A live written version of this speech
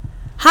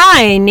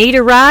Hi, need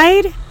a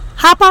ride?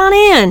 Hop on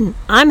in.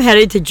 I'm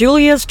headed to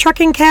Julia's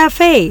Trucking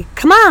Cafe.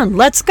 Come on,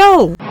 let's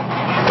go.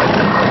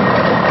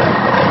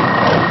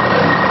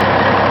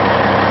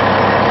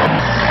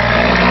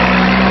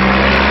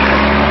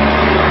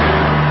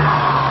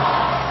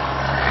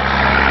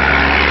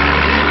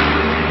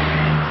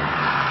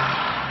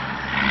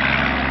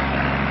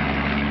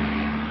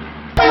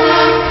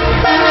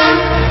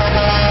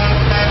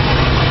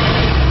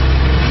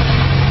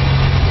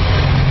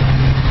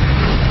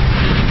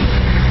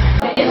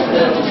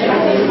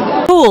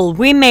 Cool,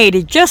 we made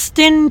it just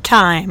in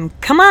time.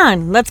 Come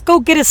on, let's go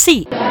get a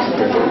seat.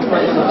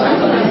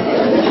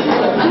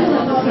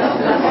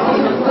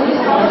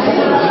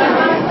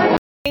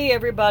 Hey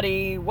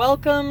everybody,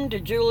 welcome to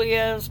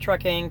Julia's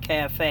Trucking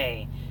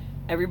Cafe.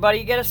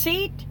 Everybody get a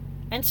seat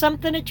and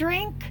something to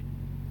drink?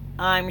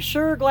 I'm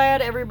sure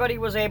glad everybody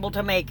was able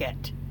to make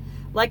it.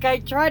 Like I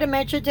try to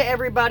mention to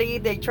everybody,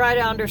 they try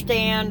to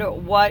understand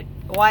why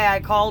I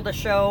called the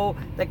show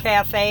the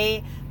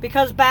cafe.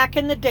 Because back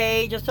in the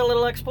day, just a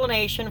little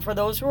explanation for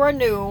those who are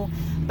new,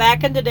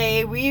 back in the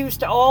day, we used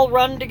to all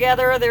run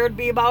together. There would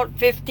be about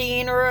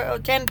 15 or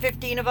 10,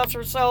 15 of us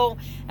or so,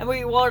 and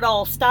we would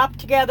all stop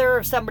together.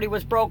 If somebody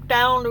was broke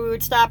down, we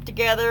would stop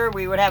together.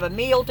 We would have a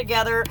meal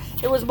together.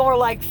 It was more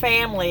like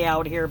family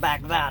out here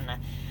back then.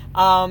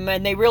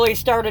 And they really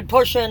started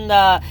pushing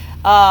the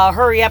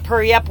hurry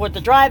up with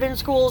the driving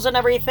schools and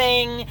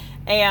everything,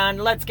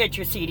 and let's get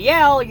your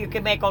CDL, you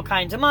can make all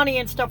kinds of money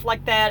and stuff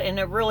like that, and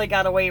it really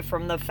got away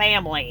from the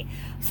family.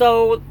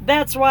 So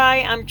that's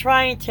why I'm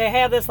trying to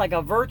have this like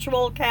a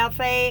virtual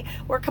cafe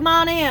where come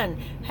on in,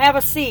 have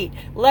a seat,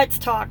 let's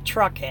talk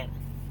trucking.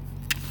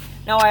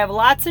 Now I have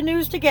lots of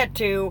news to get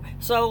to,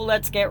 so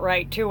let's get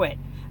right to it.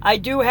 I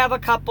do have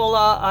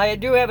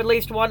at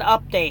least one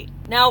update.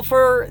 Now,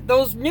 for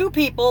those new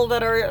people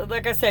that are,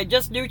 like I said,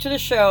 just new to the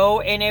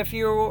show, and if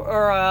you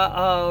are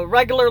a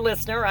regular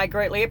listener, I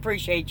greatly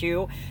appreciate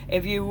you.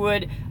 If you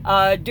would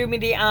do me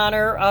the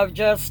honor of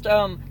just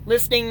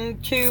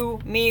listening to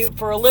me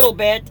for a little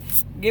bit,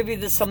 give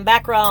you some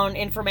background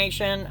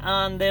information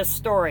on this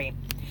story.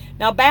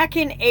 Now, back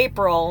in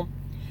April,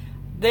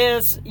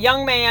 this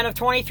young man of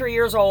 23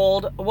 years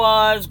old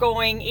was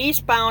going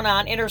eastbound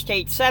on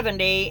Interstate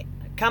 70,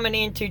 coming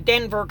into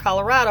Denver,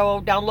 Colorado,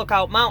 down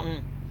Lookout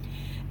Mountain.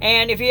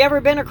 And if you've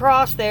ever been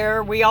across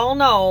there, we all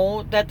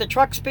know that the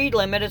truck speed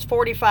limit is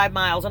 45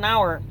 miles an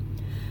hour.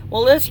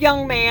 Well, this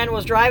young man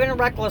was driving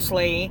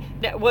recklessly,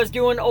 was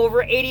doing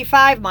over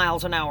 85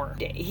 miles an hour.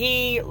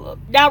 He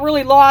not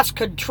really lost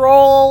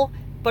control,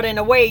 but in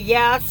a way,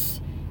 yes.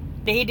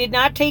 He did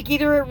not take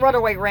either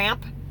runaway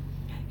ramp.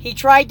 He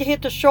tried to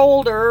hit the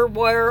shoulder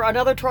where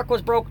another truck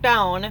was broke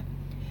down.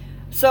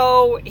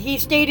 So he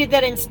stated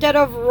that instead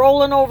of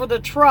rolling over the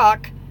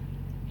truck,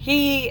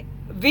 he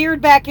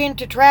veered back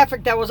into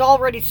traffic that was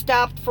already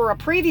stopped for a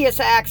previous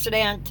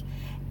accident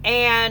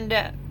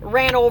and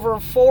ran over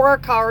 4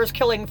 cars,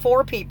 killing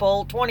 4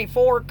 people,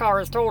 24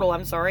 cars total,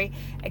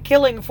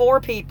 killing 4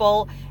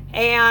 people,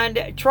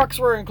 and trucks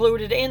were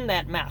included in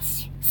that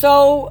mess.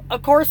 So,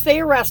 of course, they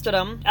arrested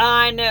him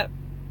on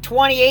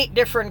 28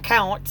 different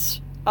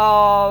counts,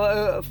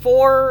 4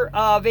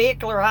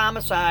 vehicular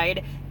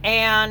homicide,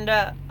 and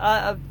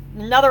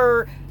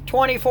another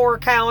 24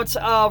 counts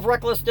of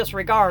reckless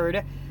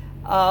disregard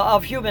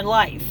of human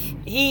life.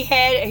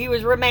 He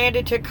was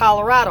remanded to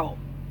Colorado.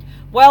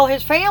 Well,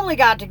 his family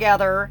got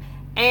together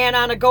and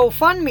on a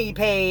GoFundMe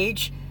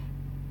page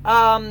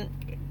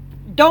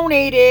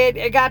donated,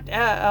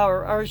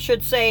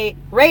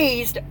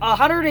 raised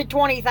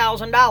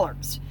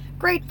 $120,000.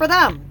 Great for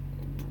them.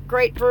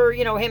 Great for,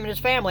 him and his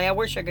family. I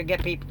wish I could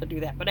get people to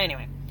do that, but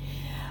anyway.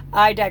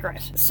 I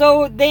digress.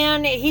 So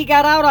then he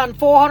got out on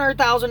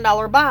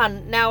 $400,000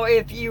 bond. Now,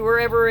 if you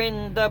were ever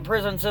in the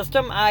prison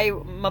system,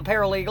 I'm a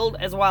paralegal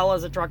as well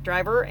as a truck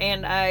driver,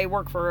 and I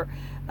work for,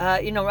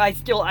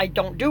 I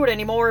don't do it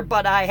anymore,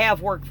 but I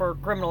have worked for a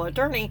criminal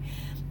attorney,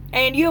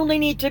 and you only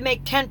need to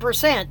make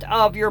 10%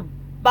 of your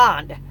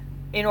bond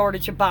in order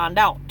to bond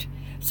out.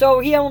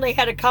 So he only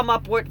had to come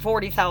up with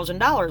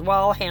 $40,000.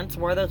 Well, hence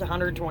where the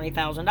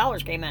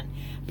 $120,000 came in,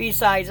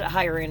 besides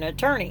hiring an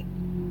attorney.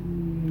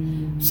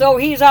 So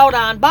he's out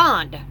on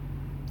bond,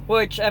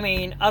 which,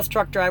 us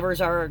truck drivers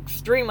are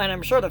extremely, and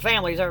I'm sure the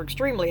families are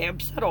extremely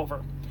upset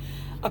over.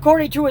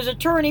 According to his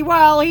attorney,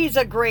 well, he's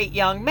a great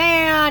young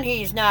man,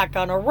 he's not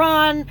going to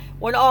run.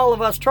 When all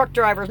of us truck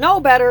drivers know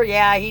better,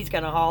 yeah, he's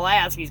going to haul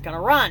ass, he's going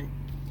to run.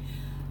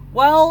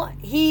 Well,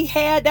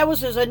 that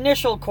was his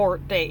initial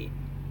court date,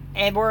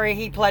 and where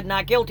he pled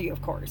not guilty,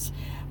 of course.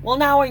 Well,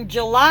 now in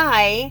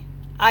July,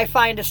 I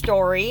find a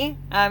story.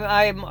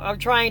 I'm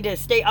trying to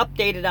stay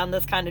updated on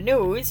this kind of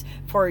news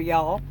for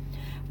y'all.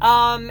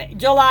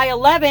 July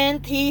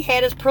 11th, he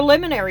had his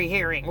preliminary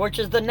hearing, which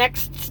is the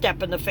next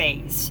step in the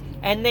phase.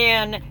 And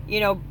then,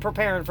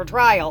 preparing for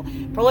trial.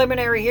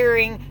 Preliminary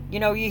hearing,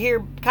 you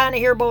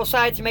hear both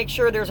sides to make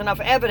sure there's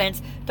enough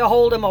evidence to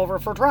hold him over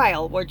for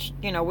trial, which,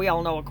 we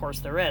all know, of course,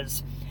 there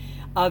is.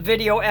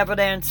 Video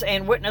evidence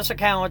and witness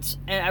accounts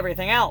and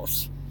everything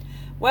else.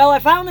 Well, I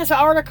found this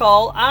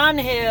article on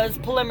his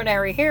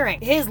preliminary hearing.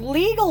 His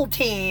legal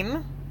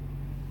team,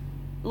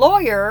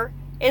 lawyer,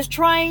 is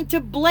trying to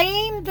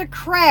blame the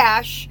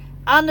crash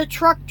on the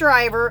truck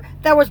driver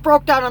that was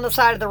broke down on the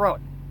side of the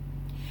road.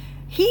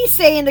 He's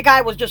saying the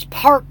guy was just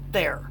parked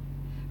there.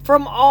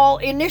 From all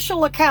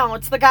initial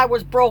accounts, the guy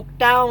was broke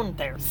down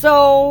there.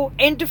 So,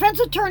 and defense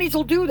attorneys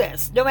will do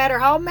this, no matter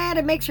how mad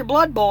it makes your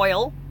blood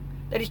boil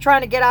that he's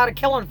trying to get out of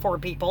killing 4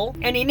 people.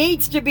 And he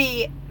needs to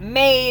be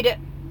made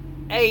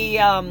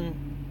a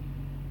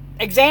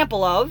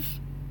example of,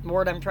 the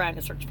word I'm trying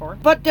to search for.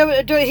 But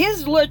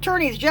his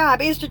attorney's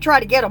job is to try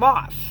to get him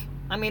off.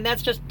 I mean,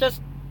 that's just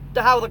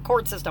how the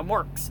court system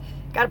works.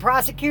 Got a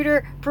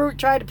prosecutor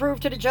try to prove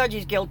to the judge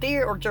he's guilty,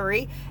 or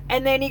jury,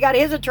 and then he got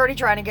his attorney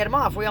trying to get him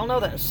off. We all know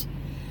this.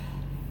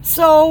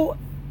 So,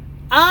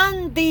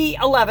 on the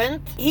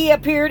 11th, he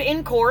appeared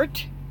in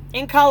court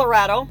in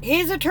Colorado.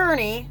 His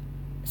attorney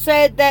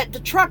said that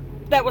the truck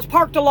that was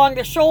parked along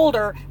the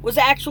shoulder was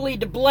actually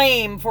to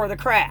blame for the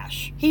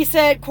crash. He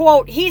said,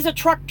 quote, "He's a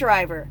truck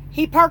driver.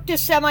 He parked his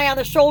semi on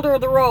the shoulder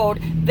of the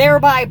road,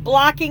 thereby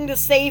blocking the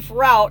safe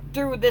route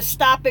through this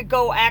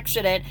stop-and-go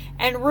accident,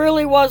 and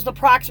really was the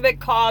proximate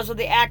cause of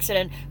the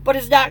accident, but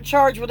is not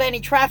charged with any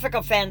traffic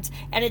offense,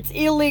 and it's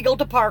illegal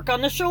to park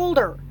on the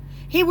shoulder."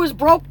 He was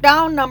broke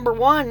down, number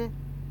one.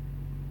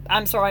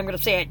 I'm sorry, I'm going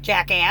to say it,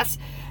 jackass.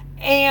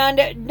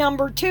 And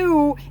number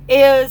 2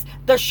 is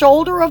the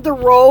shoulder of the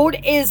road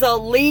is a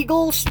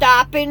legal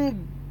stop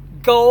and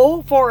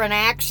go for an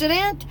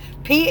accident.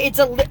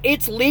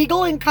 It's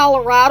legal in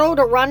Colorado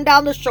to run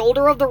down the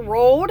shoulder of the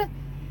road?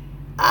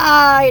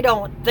 I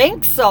don't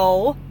think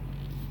so.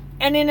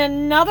 And in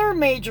another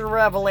major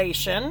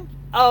revelation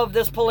of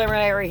this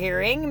preliminary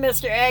hearing,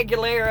 Mr.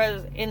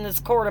 Aguilera in this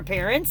court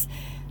appearance,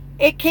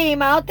 it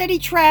came out that he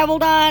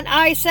traveled on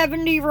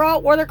I-70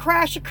 route where the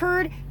crash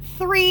occurred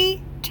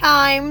 3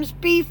 times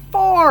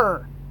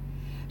before.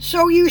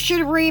 So you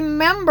should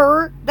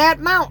remember that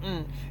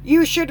mountain.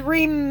 You should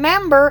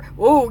remember,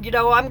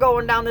 I'm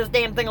going down this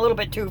damn thing a little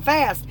bit too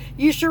fast.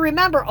 You should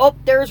remember,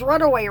 there's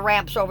runaway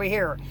ramps over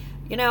here.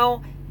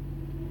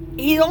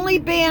 He's only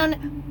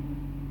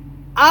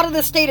been out of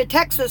the state of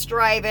Texas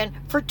driving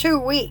for 2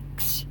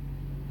 weeks.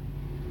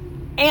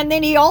 And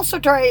then he also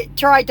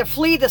tried to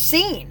flee the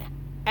scene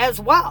as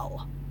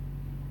well.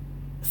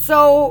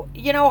 So,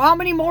 how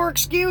many more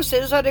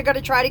excuses are they going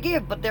to try to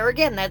give? But there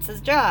again, that's his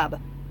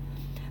job.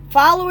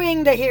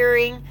 Following the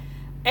hearing,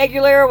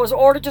 Aguilera was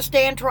ordered to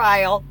stand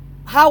trial.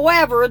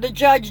 However, the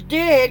judge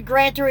did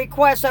grant a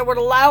request that would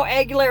allow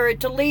Aguilera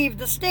to leave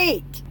the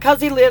state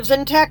because he lives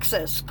in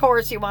Texas. Of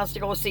course, he wants to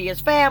go see his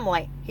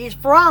family. He's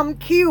from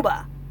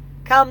Cuba.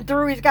 Come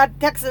through, he's got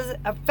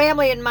a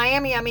family in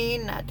Miami,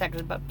 not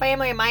Texas, but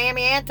family in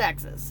Miami and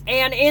Texas.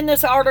 And in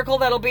this article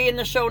that'll be in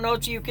the show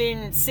notes, you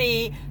can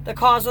see the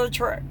cause of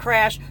the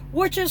crash,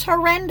 which is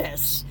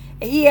horrendous.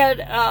 He had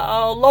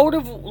a load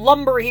of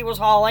lumber he was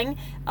hauling,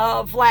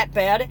 a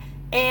flatbed,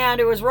 and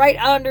it was right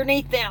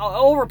underneath the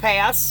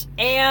overpass,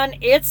 and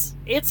it's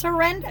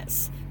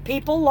horrendous.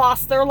 People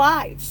lost their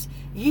lives.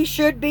 He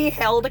should be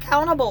held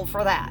accountable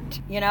for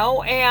that,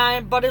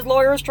 but his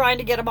lawyer is trying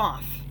to get him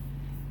off.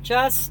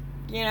 Just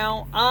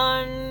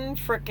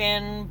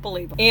unfrickin'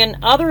 believable. In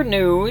other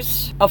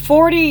news, a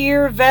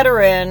 40-year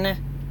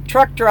veteran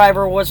truck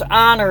driver was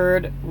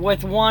honored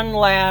with one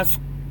last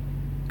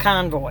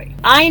convoy.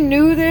 I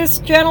knew this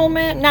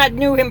gentleman, not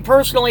knew him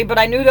personally, but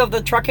I knew of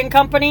the trucking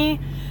company.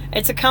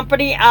 It's a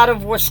company out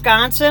of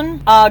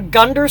Wisconsin,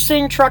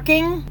 Gunderson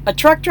Trucking. A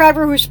truck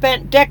driver who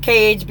spent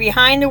decades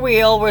behind the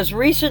wheel was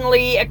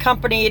recently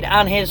accompanied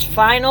on his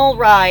final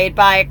ride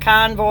by a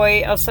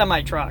convoy of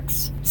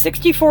semi-trucks.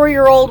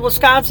 64-year-old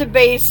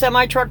Wisconsin-based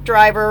semi-truck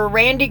driver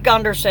Randy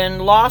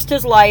Gunderson lost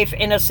his life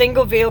in a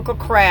single-vehicle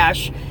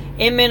crash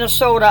in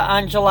Minnesota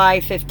on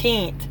July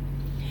 15th.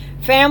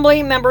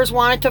 Family members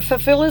wanted to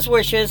fulfill his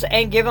wishes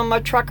and give him a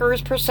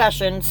trucker's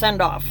procession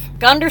send-off.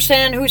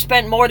 Gunderson, who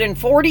spent more than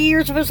 40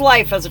 years of his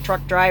life as a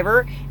truck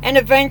driver and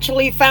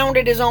eventually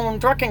founded his own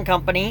trucking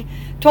company,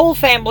 told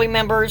family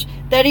members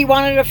that he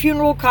wanted a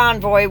funeral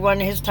convoy when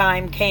his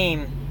time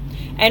came.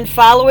 And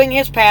following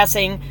his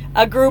passing,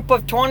 a group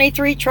of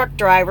 23 truck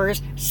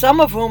drivers, some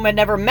of whom had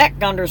never met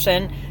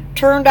Gunderson,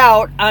 turned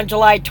out on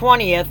July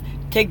 20th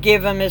to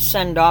give him his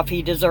send-off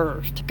he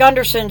deserved.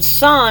 Gunderson's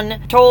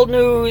son told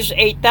News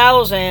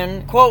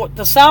 8000, quote,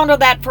 "The sound of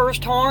that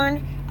first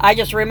horn, I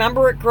just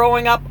remember it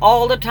growing up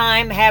all the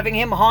time, having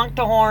him honk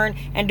the horn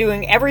and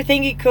doing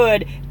everything he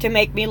could to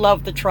make me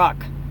love the truck.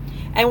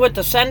 And with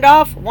the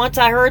send-off, once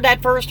I heard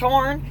that first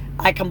horn,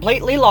 I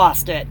completely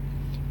lost it.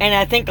 And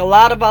I think a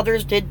lot of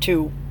others did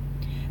too.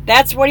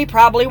 That's what he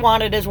probably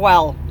wanted as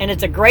well, and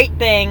it's a great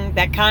thing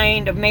that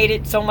kind of made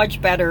it so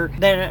much better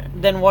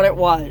than what it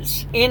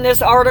was." In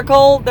this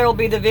article, there'll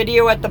be the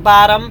video at the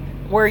bottom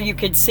where you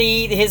could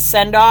see his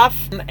send-off,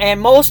 and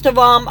most of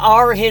them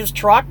are his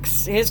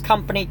trucks, his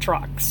company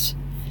trucks.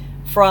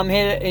 From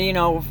his,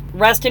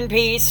 rest in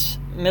peace,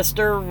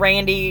 Mr.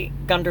 Randy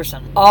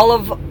Gunderson. All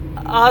of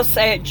us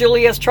at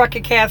Julia's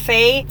Trucking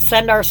Cafe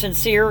send our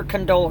sincere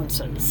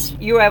condolences.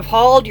 You have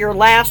hauled your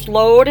last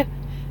load.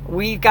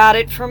 We've got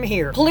it from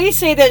here. Police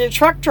say that a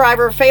truck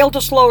driver failed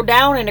to slow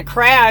down in a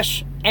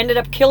crash ended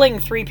up killing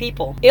 3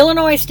 people.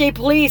 Illinois State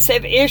Police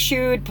have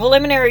issued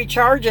preliminary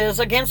charges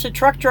against a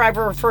truck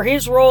driver for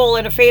his role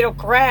in a fatal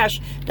crash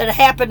that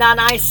happened on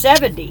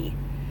I-70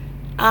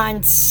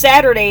 on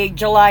Saturday,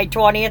 July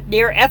 20th,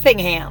 near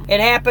Effingham. It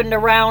happened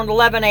around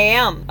 11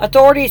 a.m.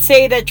 Authorities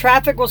say that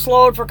traffic was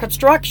slowed for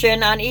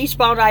construction on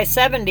eastbound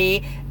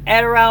I-70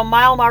 at around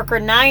mile marker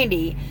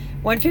 90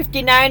 when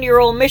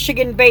 59-year-old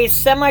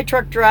Michigan-based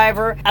semi-truck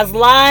driver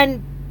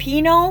Aslan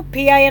Pino,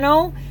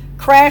 P-I-N-O,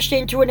 crashed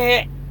into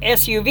an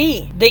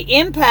SUV. The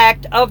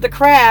impact of the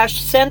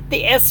crash sent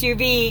the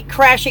SUV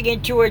crashing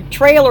into a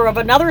trailer of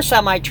another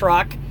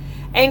semi-truck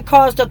and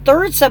caused a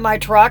third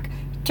semi-truck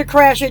to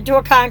crash into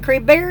a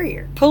concrete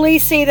barrier.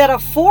 Police say that a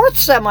 4th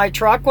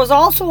semi-truck was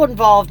also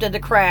involved in the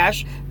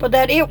crash, but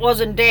that it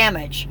wasn't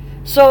damaged.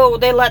 So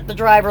they let the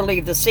driver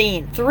leave the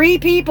scene. 3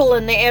 people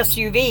in the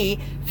SUV,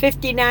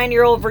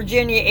 59-year-old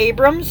Virginia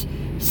Abrams,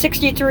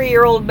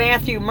 63-year-old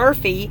Matthew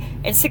Murphy,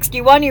 and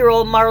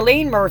 61-year-old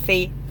Marlene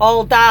Murphy,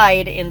 all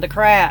died in the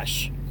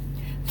crash.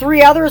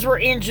 3 others were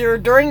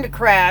injured during the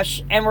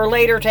crash and were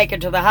later taken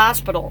to the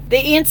hospital.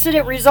 The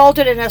incident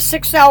resulted in a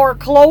 6-hour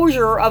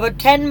closure of a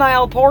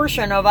 10-mile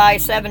portion of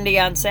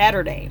I-70 on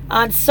Saturday.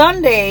 On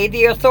Sunday,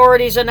 the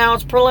authorities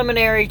announced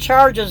preliminary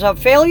charges of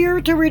failure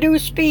to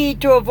reduce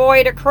speed to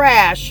avoid a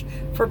crash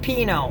for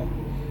Pino.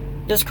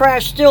 This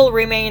crash still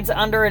remains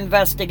under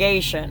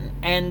investigation,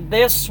 and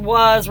this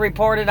was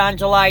reported on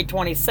July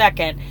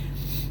 22nd.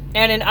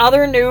 And in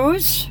other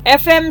news,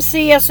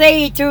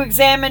 FMCSA to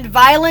examine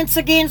violence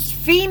against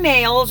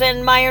females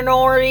and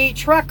minority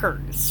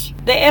truckers.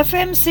 The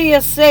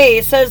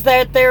FMCSA says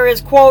that there is,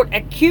 quote,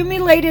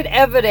 accumulated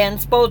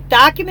evidence, both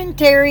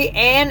documentary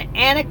and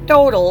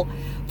anecdotal,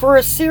 for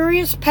a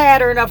serious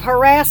pattern of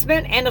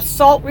harassment and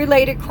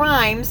assault-related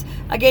crimes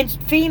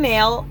against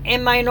female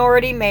and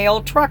minority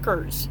male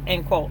truckers,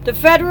 end quote. The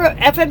federal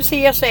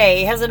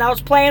FMCSA has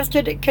announced plans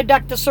to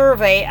conduct a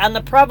survey on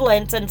the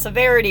prevalence and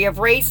severity of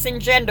race and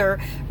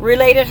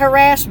gender-related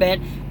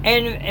harassment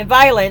and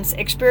violence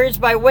experienced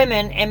by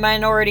women and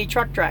minority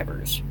truck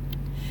drivers.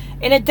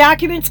 In a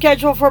document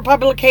scheduled for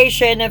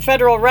publication in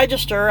Federal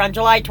Register on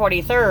July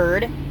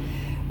 23rd,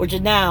 which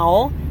is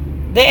now,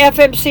 the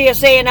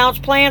FMCSA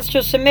announced plans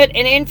to submit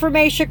an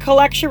information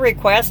collection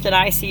request, an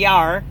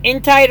ICR,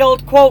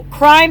 entitled, quote,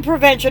 Crime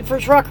Prevention for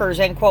Truckers,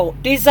 end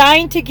quote,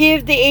 designed to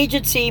give the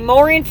agency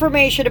more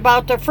information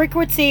about the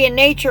frequency and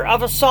nature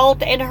of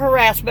assault and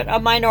harassment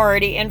of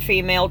minority and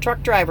female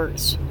truck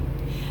drivers.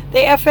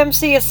 The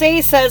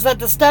FMCSA says that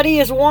the study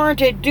is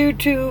warranted due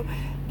to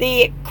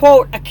the,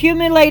 quote,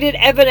 accumulated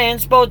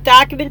evidence, both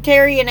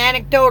documentary and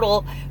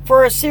anecdotal,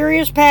 for a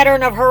serious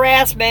pattern of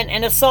harassment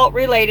and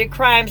assault-related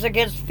crimes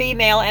against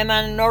female and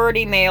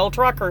minority male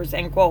truckers,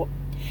 end quote.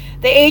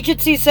 The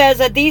agency says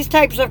that these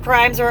types of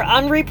crimes are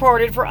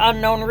unreported for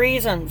unknown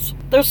reasons.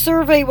 The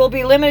survey will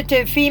be limited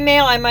to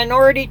female and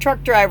minority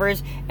truck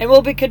drivers and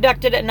will be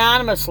conducted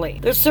anonymously.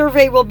 The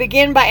survey will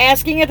begin by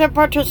asking if the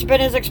participant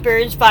has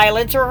experienced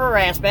violence or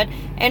harassment,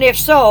 and if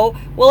so,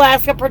 will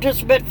ask the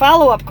participant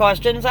follow-up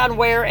questions on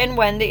where and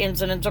when the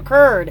incidents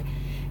occurred.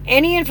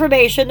 Any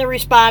information the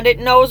respondent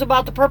knows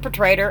about the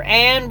perpetrator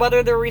and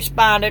whether the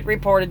respondent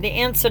reported the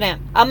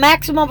incident. A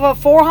maximum of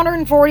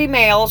 440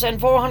 males and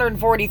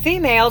 440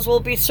 females will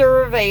be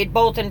surveyed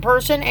both in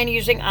person and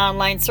using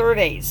online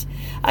surveys.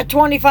 A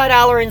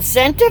 $25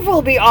 incentive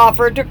will be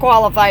offered to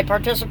qualified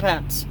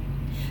participants.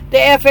 The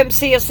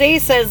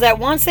FMCSA says that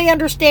once they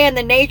understand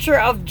the nature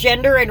of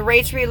gender and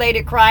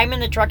race-related crime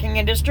in the trucking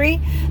industry,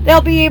 they'll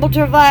be able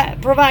to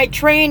provide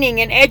training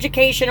and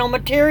educational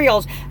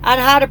materials on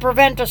how to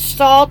prevent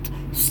assault,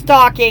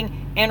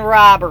 stalking, and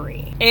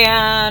robbery.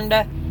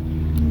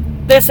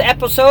 And this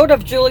episode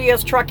of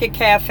Julia's Trucking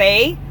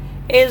Cafe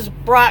is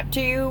brought to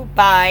you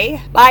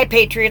by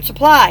Patriot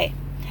Supply.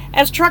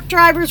 As truck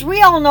drivers,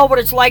 we all know what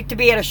it's like to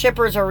be at a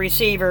shipper's or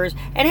receiver's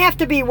and have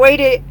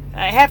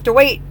to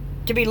wait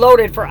to be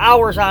loaded for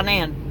hours on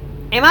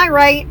end. Am I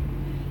right?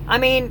 I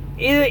mean,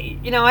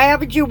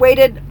 haven't you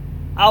waited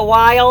a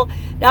while?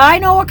 Now, I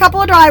know a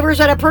couple of drivers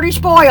that are pretty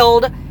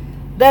spoiled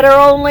that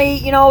are only,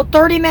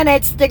 30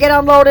 minutes to get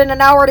unloaded, an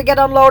hour to get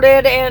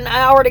unloaded, and an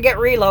hour to get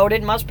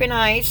reloaded. Must be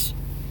nice.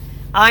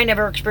 I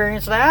never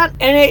experienced that.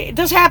 And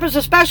this happens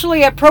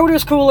especially at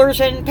produce coolers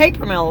and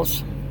paper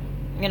mills.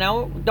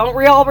 Don't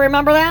we all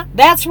remember that?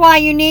 That's why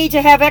you need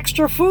to have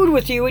extra food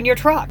with you in your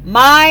truck.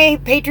 My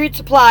Patriot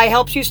Supply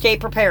helps you stay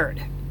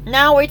prepared.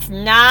 Now, it's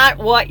not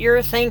what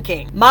you're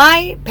thinking.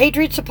 My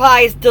Patriot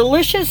Supply is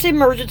delicious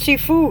emergency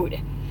food.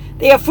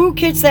 They have food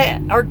kits that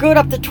are good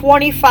up to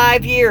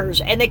 25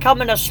 years, and they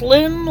come in a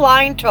slim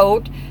line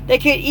tote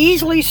that can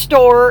easily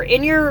store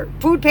in your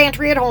food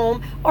pantry at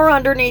home or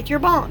underneath your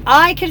bunk.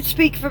 I can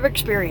speak from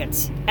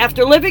experience.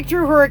 After living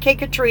through Hurricane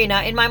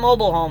Katrina in my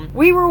mobile home,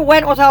 we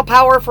went without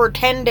power for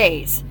 10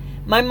 days,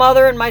 my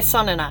mother and my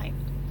son and I.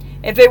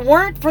 If it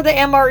weren't for the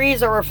MREs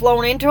that were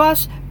flown into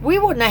us, we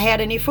wouldn't have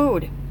had any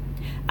food.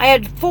 I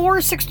had 4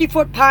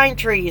 60-foot pine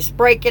trees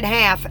break in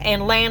half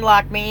and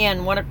landlock me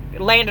in when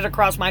it landed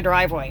across my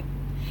driveway.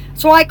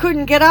 So I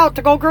couldn't get out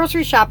to go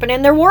grocery shopping,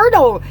 and there were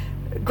no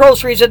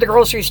groceries at the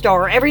grocery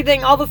store.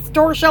 Everything, all the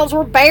store shelves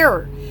were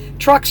bare.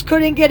 Trucks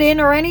couldn't get in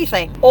or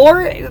anything.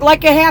 Or,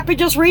 like it happened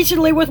just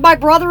recently with my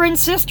brother and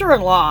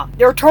sister-in-law.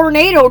 Their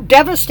tornado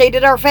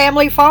devastated our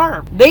family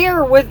farm. They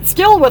are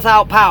still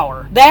without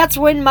power. That's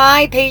when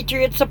my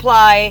Patriot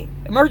Supply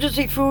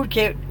emergency food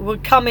kit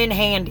would come in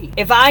handy.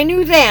 If I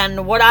knew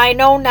then what I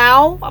know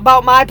now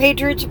about my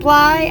Patriot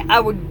Supply, I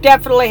would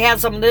definitely have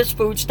some of this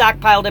food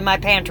stockpiled in my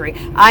pantry.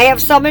 I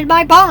have some in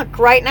my bunk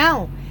right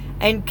now.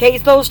 In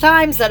case those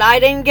times that I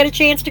didn't get a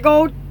chance to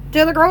go to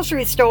the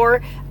grocery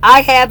store,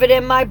 I have it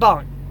in my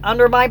bunk,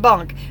 under my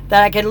bunk,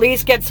 that I can at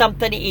least get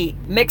something to eat.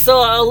 Mix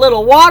a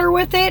little water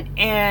with it,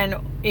 and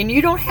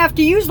you don't have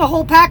to use the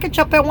whole package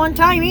up at one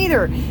time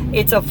either.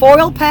 It's a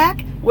foil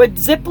pack with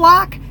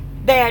Ziploc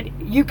that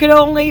you can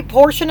only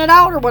portion it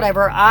out or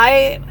whatever.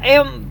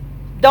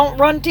 Don't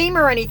run team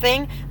or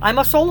anything. I'm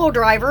a solo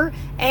driver,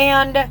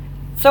 and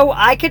so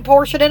I could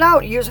portion it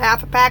out, use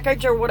half a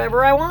package or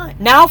whatever I want.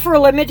 Now for a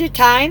limited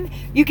time,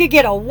 you could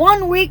get a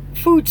 1-week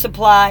food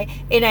supply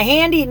in a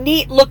handy,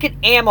 neat-looking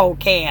ammo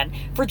can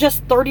for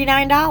just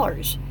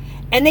 $39.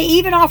 And they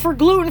even offer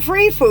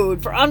gluten-free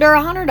food for under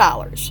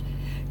 $100.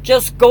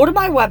 Just go to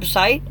my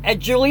website at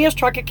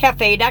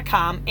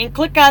juliastruckingcafe.com and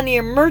click on the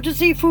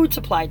Emergency Food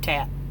Supply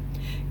tab.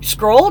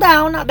 Scroll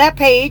down that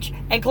page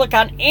and click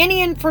on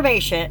any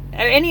image,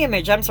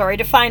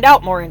 to find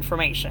out more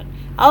information.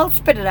 I'll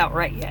spit it out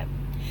right yet.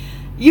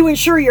 You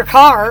insure your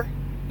car.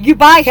 You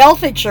buy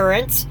health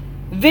insurance,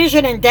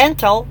 vision and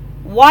dental.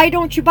 Why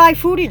don't you buy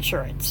food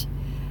insurance?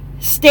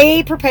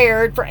 Stay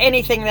prepared for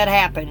anything that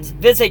happens.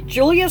 Visit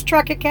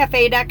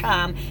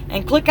juliastruckingcafe.com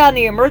and click on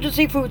the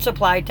Emergency Food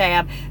Supply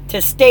tab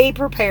to stay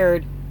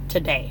prepared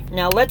today.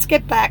 Now let's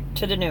get back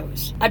to the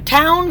news. A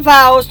town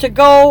vows to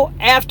go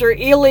after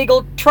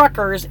illegal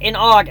truckers in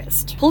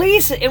August.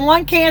 Police in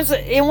one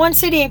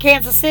city in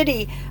Kansas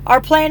City are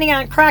planning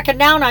on cracking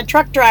down on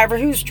truck drivers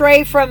who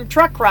stray from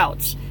truck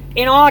routes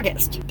in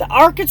August. The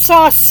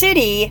Arkansas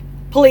City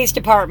Police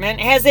Department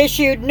has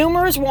issued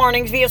numerous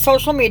warnings via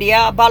social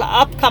media about an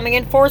upcoming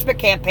enforcement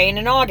campaign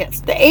in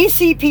August. The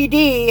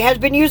ACPD has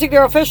been using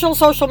their official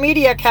social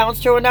media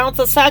accounts to announce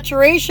a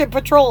saturation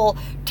patrol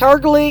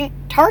targeting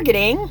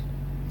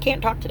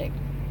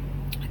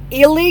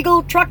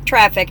illegal truck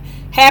traffic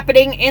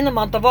happening in the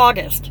month of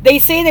August. They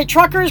say that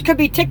truckers could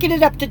be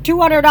ticketed up to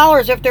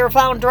 $200 if they're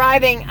found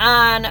driving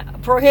on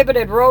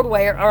prohibited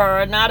roadway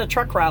or not a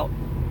truck route.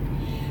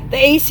 The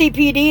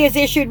ACPD has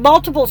issued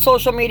multiple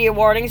social media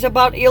warnings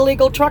about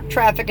illegal truck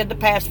traffic in the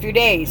past few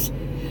days.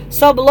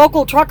 Some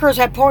local truckers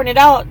have pointed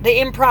out the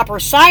improper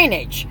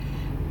signage,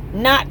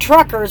 not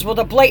truckers with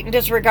a blatant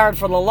disregard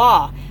for the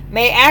law,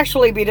 may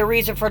actually be the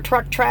reason for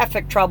truck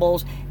traffic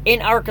troubles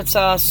in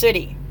Arkansas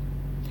City.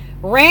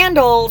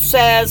 Randall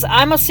says,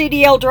 I'm a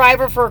CDL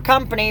driver for a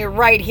company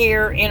right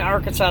here in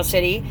Arkansas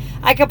City.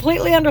 I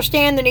completely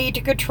understand the need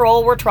to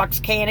control where trucks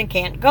can and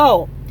can't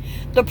go.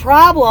 The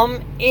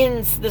problem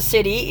in the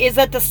city is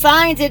that the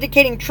signs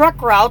indicating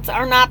truck routes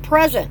are not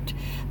present.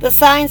 The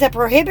signs that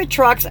prohibit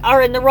trucks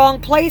are in the wrong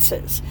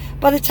places.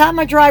 By the time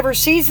a driver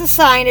sees the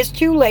sign, it's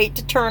too late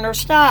to turn or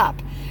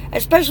stop.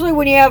 Especially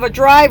when you have a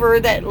driver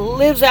that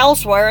lives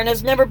elsewhere and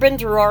has never been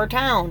through our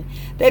town.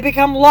 They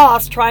become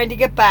lost trying to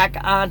get back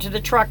onto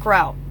the truck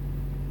route.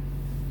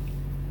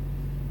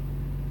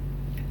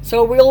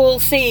 So we'll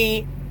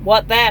see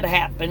what that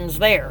happens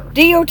there.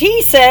 DOT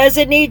says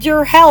it needs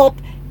your help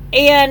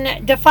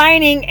in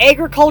defining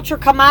agriculture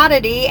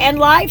commodity and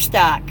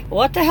livestock.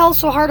 What the hell's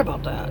so hard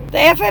about that? The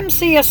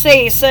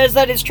FMCSA says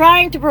that it's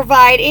trying to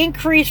provide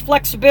increased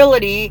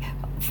flexibility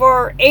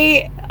for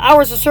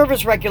hours of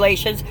service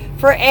regulations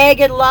for ag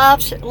and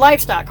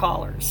livestock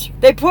haulers.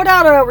 They put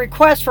out a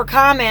request for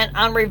comment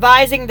on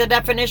revising the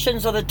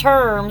definitions of the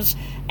terms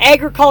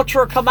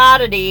agricultural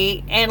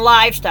commodity and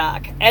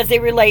livestock as they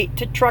relate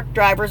to truck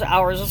drivers'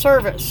 hours of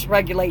service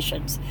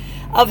regulations,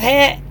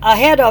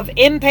 ahead of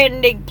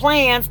impending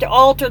plans to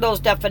alter those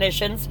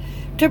definitions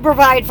to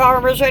provide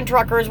farmers and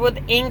truckers with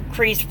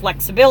increased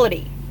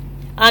flexibility.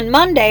 On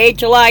Monday,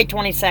 July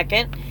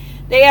 22nd,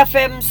 the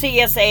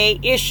FMCSA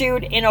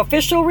issued an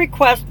official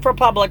request for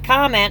public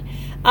comment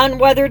on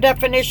whether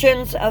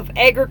definitions of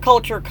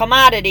agriculture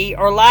commodity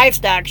or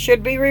livestock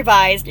should be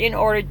revised in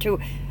order to,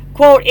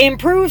 quote,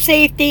 improve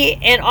safety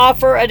and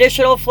offer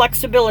additional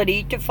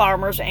flexibility to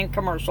farmers and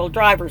commercial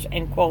drivers,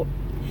 end quote.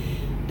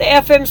 The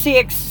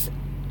FMCSA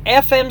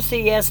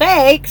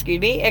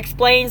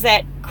explains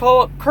that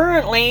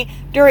currently,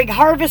 during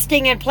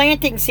harvesting and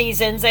planting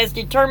seasons as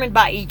determined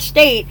by each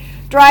state,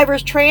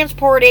 drivers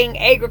transporting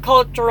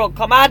agricultural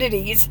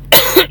commodities,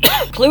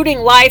 including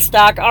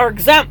livestock, are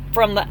exempt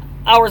from the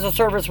hours of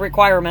service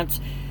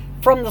requirements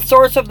from the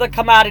source of the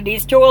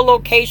commodities to a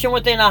location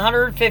within a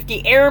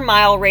 150 air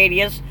mile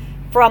radius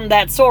from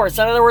that source.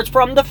 In other words,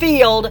 from the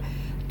field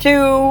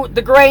to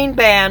the grain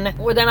bin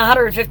within a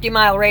 150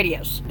 mile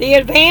radius. The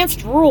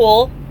advanced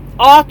rule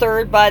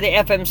authored by the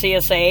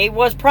FMCSA,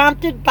 was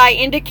prompted by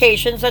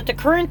indications that the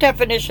current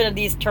definition of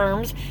these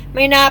terms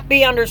may not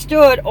be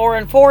understood or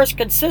enforced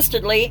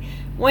consistently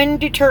when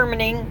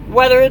determining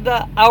whether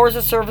the hours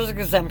of service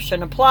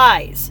exemption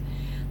applies.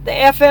 The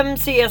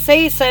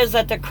FMCSA says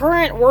that the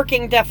current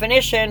working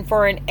definition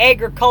for an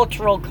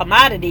agricultural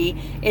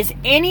commodity is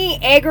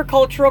any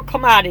agricultural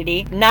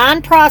commodity,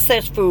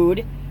 non-processed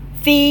food,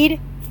 feed,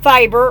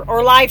 fiber,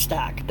 or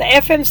livestock. The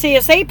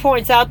FMCSA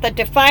points out that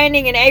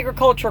defining an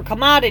agricultural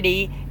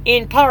commodity,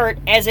 in part,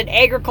 as an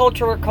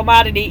agricultural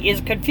commodity is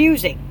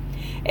confusing.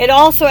 It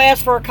also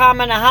asks for a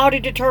comment on how to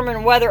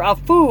determine whether a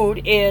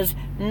food is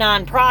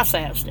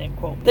non-processed, end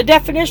quote. The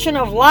definition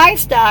of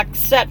livestock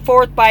set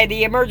forth by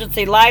the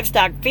Emergency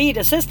Livestock Feed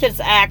Assistance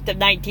Act of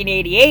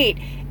 1988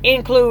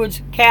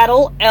 includes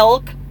cattle,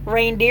 elk,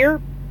 reindeer,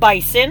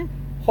 bison,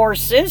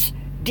 horses,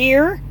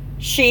 deer,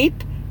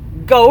 sheep,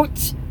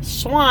 goats,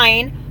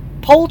 swine,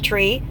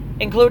 poultry,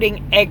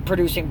 including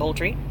egg-producing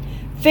poultry,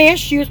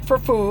 fish used for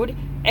food,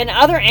 and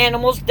other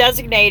animals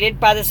designated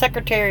by the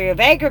Secretary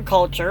of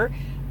Agriculture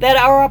that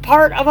are a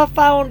part of a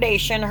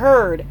foundation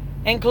herd,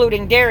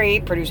 including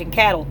dairy-producing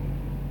cattle,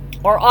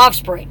 or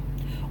offspring,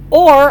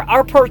 or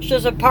are purchased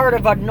as a part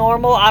of a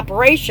normal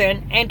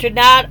operation and do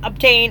not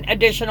obtain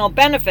additional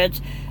benefits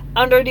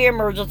under the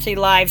Emergency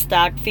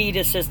Livestock Feed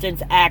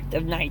Assistance Act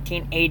of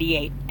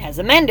 1988, as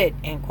amended,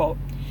 end quote.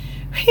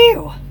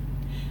 Phew.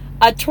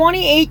 A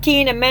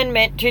 2018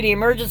 amendment to the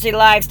Emergency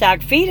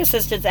Livestock Feed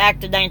Assistance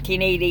Act of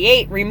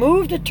 1988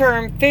 removed the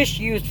term fish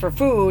used for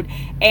food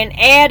and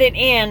added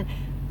in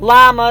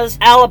llamas,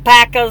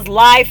 alpacas,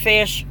 live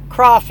fish,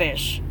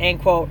 crawfish, end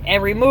quote,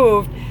 and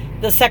removed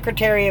the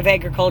Secretary of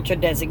Agriculture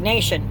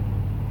designation.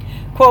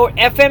 Quote,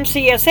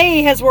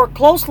 FMCSA has worked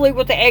closely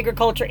with the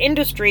agriculture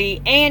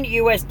industry and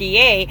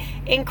USDA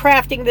in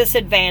crafting this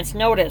advance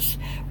notice.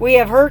 We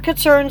have heard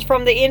concerns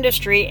from the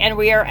industry and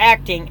we are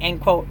acting, end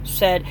quote,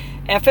 said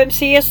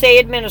FMCSA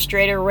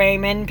Administrator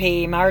Raymond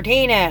P.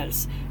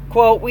 Martinez.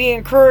 Quote, we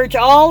encourage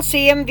all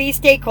CMV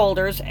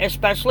stakeholders,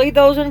 especially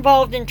those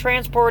involved in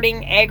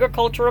transporting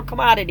agricultural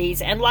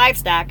commodities and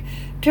livestock,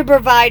 to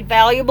provide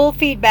valuable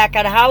feedback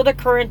on how the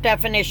current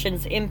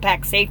definitions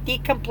impact safety,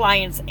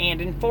 compliance,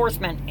 and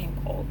enforcement, end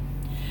quote.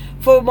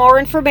 For more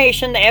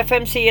information, the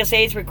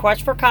FMCSA's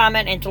request for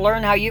comment, and to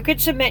learn how you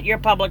could submit your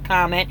public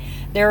comment,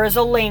 there is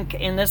a link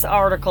in this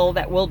article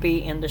that will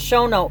be in the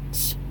show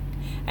notes.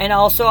 And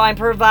also, I'm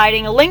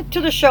providing a link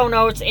to the show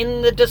notes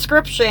in the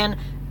description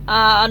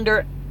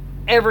under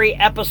every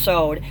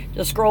episode.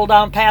 Just scroll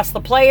down past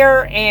the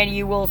player and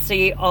you will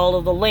see all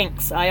of the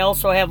links. I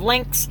also have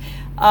links,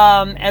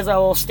 as I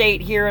will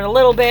state here in a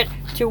little bit,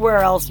 to where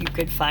else you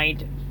could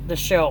find the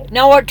show.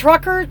 Now, a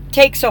trucker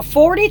takes a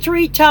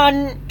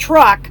 43-ton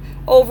truck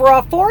over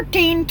a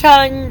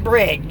 14-ton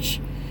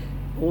bridge.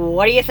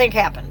 What do you think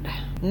happened?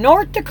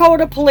 North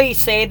Dakota police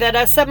say that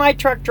a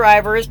semi-truck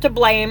driver is to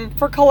blame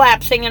for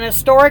collapsing an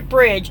historic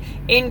bridge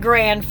in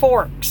Grand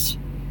Forks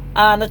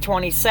on the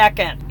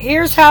 22nd.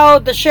 Here's how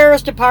the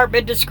Sheriff's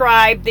Department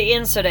described the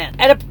incident.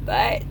 At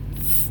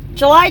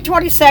July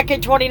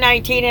 22nd,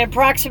 2019, at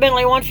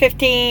approximately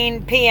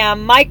 1:15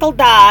 p.m., Michael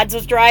Dodds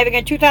was driving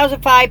a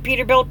 2005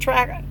 Peterbilt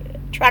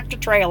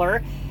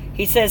tractor-trailer.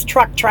 He says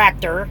truck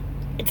tractor.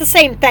 It's the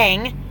same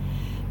thing.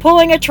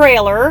 Pulling a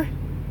trailer.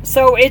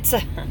 So it's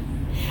a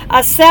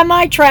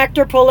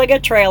semi-tractor pulling a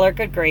trailer,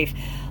 good grief,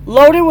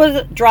 loaded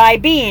with dry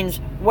beans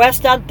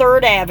west on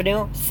 3rd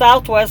Avenue,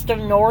 southwest of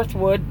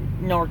Northwood,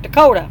 North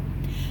Dakota.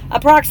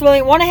 Approximately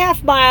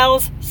 1.5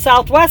 miles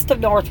southwest of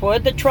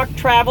Northwood, the truck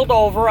traveled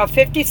over a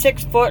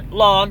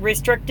 56-foot-long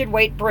restricted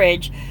weight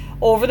bridge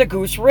over the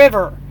Goose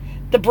River.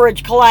 The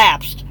bridge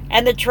collapsed,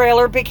 and the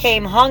trailer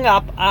became hung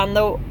up on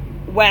the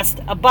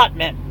west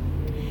abutment.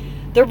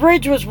 The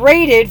bridge was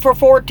rated for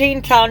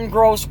 14-ton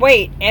gross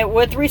weight and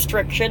with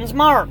restrictions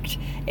marked.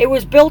 It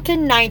was built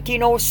in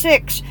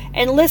 1906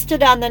 and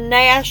listed on the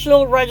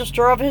National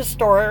Register of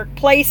Historic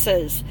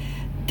Places.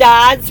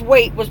 Dodd's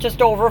weight was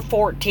just over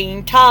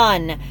 14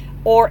 ton,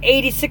 or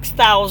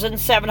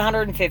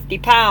 86,750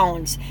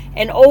 pounds.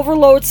 An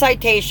overload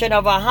citation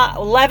of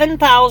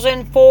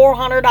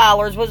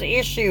 $11,400 was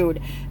issued.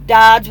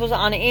 Dodds was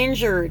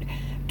uninjured.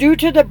 Due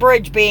to the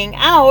bridge being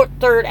out,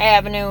 3rd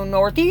Avenue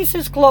Northeast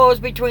is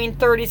closed between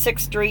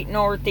 36th Street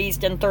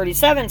Northeast and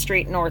 37th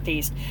Street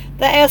Northeast.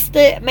 The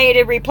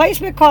estimated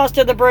replacement cost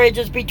of the bridge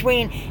is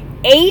between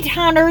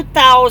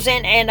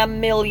 $800,000 and $1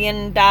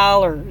 million.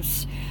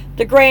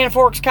 The Grand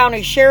Forks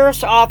County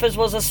Sheriff's Office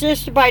was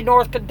assisted by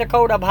North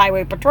Dakota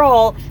Highway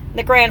Patrol,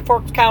 the Grand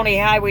Forks County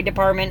Highway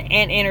Department,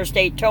 and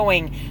Interstate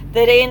Towing.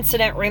 The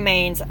incident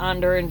remains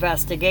under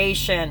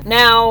investigation.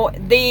 Now,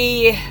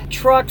 the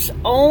truck's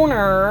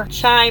owner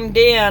chimed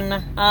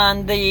in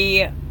on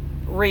the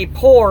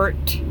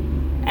report,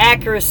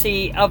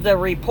 accuracy of the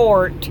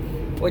report,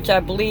 which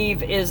I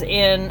believe is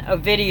in a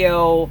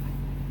video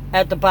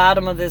at the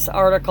bottom of this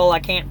article. I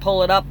can't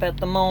pull it up at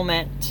the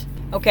moment.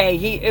 Okay,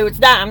 it's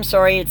not, I'm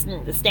sorry, it's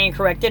staying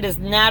corrected. It is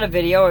not a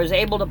video. I was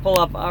able to pull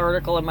up an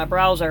article in my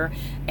browser,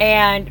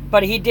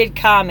 but he did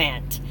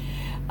comment.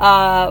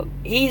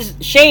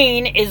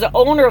 Shane is the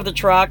owner of the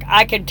truck.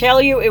 I can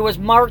tell you it was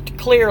marked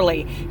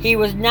clearly. He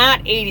was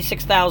not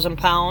 86,000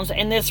 pounds,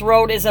 and this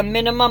road is a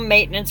minimum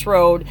maintenance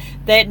road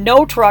that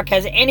no truck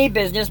has any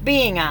business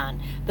being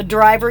on. The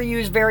driver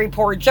used very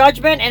poor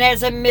judgment and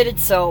has admitted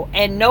so,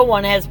 and no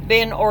one has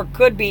been or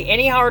could be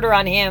any harder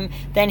on him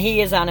than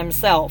he is on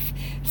himself.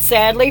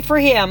 Sadly for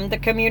him, the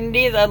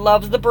community that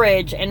loves the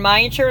bridge, and my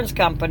insurance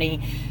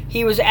company,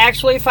 he was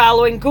actually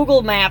following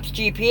Google Maps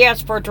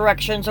GPS for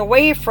directions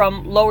away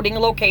from loading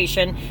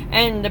location,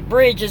 and the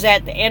bridge is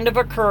at the end of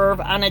a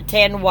curve on a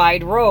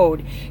 10-wide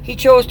road. He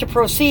chose to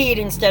proceed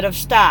instead of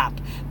stop.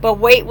 But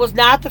weight was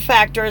not the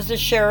factor as the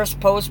sheriff's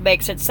post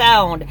makes it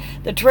sound.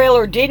 The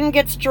trailer didn't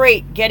get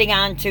straight getting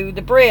onto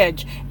the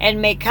bridge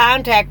and make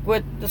contact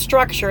with the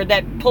structure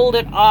that pulled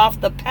it off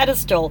the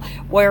pedestal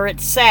where it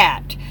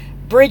sat.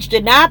 Bridge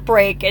did not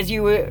break as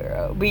you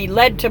would be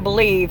led to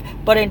believe,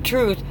 but in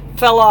truth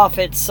fell off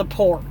its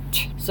support.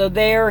 So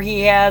there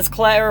he has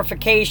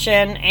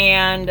clarification,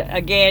 and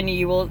again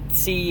you will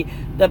see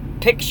the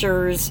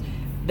pictures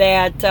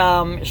that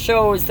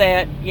shows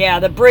that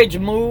the bridge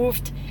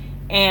moved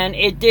and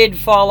it did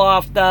fall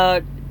off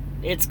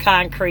its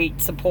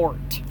concrete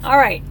support. All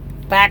right,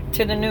 back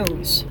to the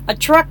news. A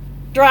truck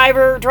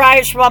driver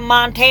drives from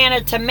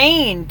Montana to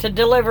Maine to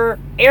deliver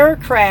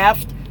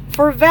aircraft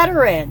for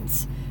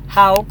veterans.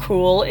 How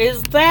cool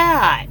is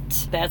that?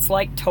 That's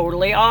like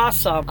totally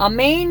awesome. A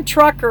Maine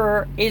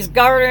trucker is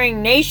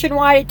garnering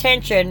nationwide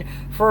attention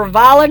for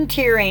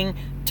volunteering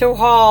to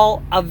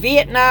haul a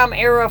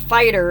Vietnam-era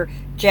fighter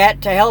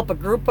jet to help a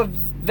group of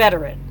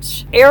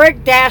veterans.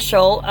 Eric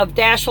Daschel of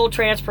Daschel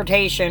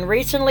Transportation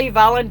recently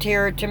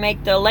volunteered to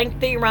make the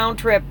lengthy round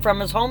trip from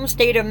his home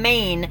state of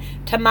Maine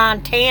to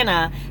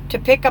Montana to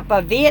pick up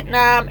a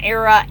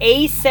Vietnam-era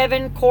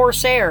A-7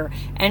 Corsair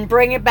and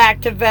bring it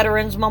back to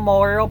Veterans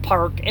Memorial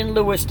Park in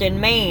Lewiston,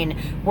 Maine,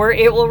 where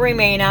it will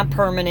remain on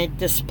permanent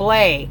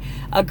display.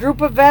 A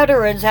group of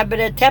veterans have been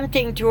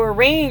attempting to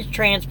arrange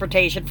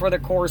transportation for the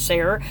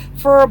Corsair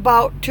for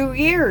about 2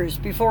 years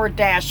before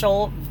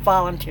Daschel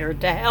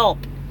volunteered to help.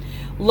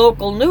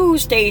 Local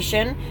news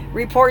station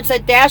reports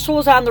that Daschel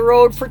was on the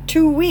road for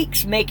 2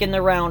 weeks making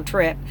the round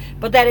trip,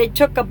 but that it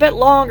took a bit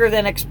longer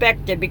than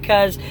expected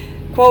because,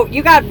 quote,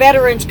 you got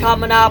veterans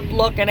coming up,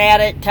 looking at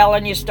it,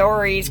 telling you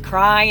stories,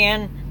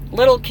 crying,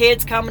 little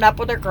kids coming up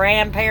with their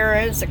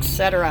grandparents,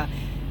 etc.,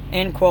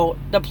 end quote.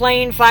 The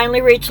plane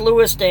finally reached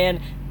Lewiston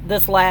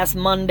this last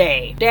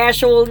Monday.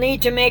 Daschel will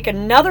need to make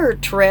another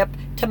trip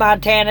to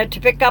Montana to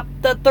pick up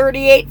the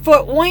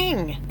 38-foot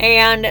wing.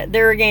 And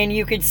there again,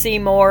 you could see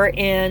more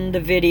in the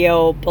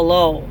video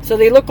below. So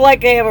they look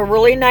like they have a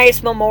really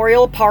nice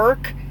memorial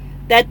park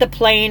that the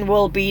plane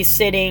will be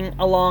sitting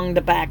along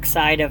the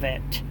backside of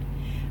it.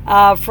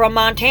 From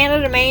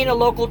Montana to Maine, a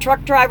local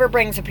truck driver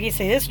brings a piece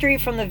of history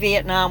from the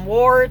Vietnam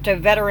War to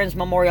Veterans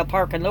Memorial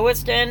Park in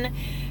Lewiston.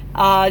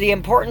 The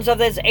importance of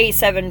this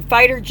A-7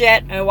 fighter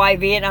jet and why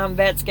Vietnam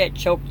vets get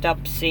choked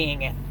up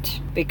seeing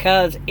it,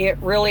 because it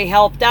really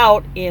helped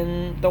out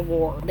in the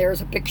war.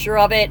 There's a picture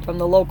of it from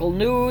the local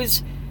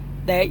news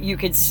that you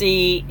could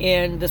see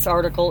in this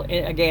article,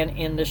 again,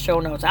 in the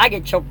show notes. I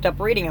get choked up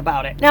reading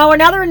about it. Now,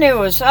 another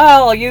news.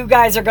 Oh, you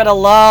guys are going to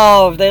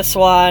love this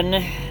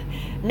one.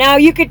 Now,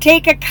 you could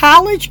take a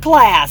college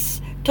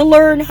class to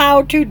learn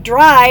how to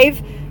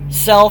drive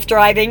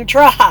self-driving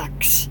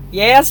trucks.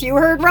 Yes, you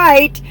heard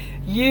right.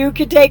 You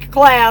could take a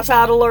class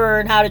how to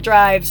learn how to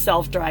drive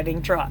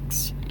self-driving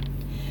trucks.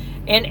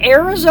 An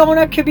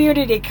Arizona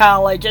community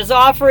college is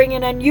offering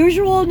an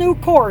unusual new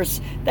course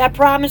that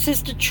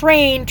promises to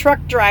train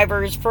truck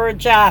drivers for a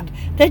job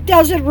that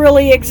doesn't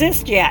really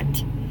exist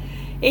yet.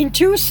 In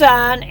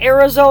Tucson,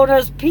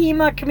 Arizona's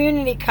Pima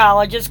Community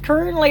College is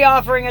currently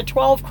offering a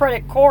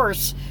 12-credit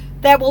course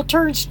that will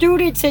turn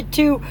students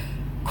into,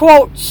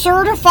 quote,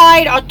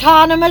 certified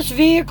autonomous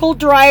vehicle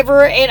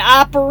driver and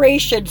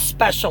operations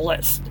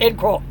specialist, end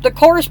quote. The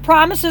course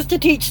promises to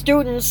teach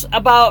students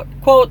about,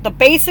 quote, the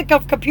basic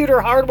of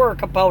computer hardware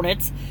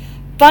components,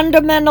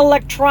 fundamental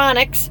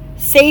electronics,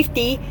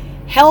 safety,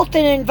 health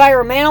and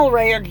environmental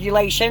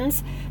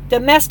regulations,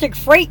 domestic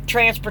freight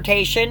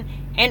transportation,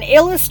 and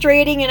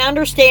illustrating an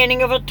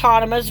understanding of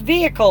autonomous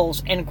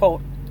vehicles, end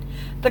quote.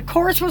 The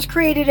course was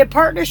created in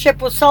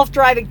partnership with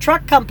self-driving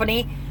truck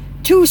company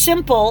Too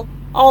Simple,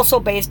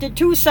 also based in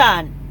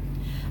Tucson.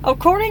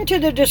 According to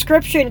the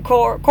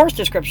course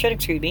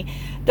description,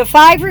 the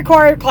 5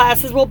 required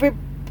classes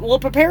will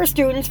prepare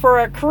students for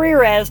a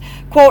career as,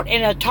 quote,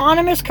 an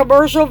autonomous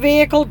commercial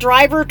vehicle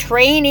driver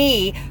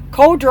trainee,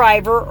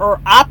 co-driver,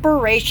 or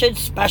operations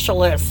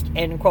specialist,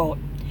 end quote.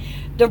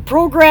 The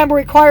program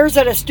requires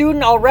that a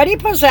student already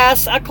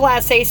possess a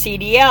Class A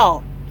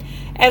CDL,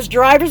 as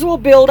drivers will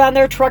build on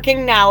their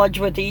trucking knowledge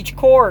with each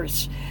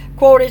course.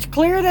 Quote, it's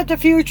clear that the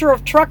future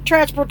of truck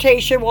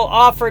transportation will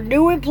offer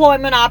new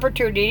employment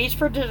opportunities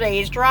for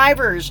today's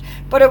drivers,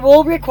 but it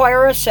will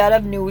require a set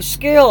of new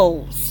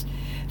skills,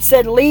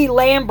 said Lee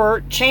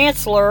Lambert,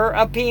 chancellor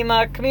of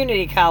Pima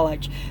Community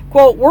College.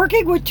 Quote,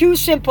 working with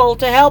TuSimple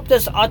to help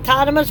this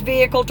autonomous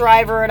vehicle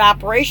driver and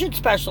operations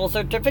specialist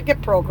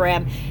certificate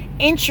program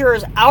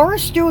ensures our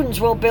students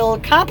will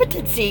build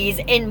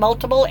competencies in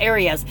multiple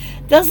areas.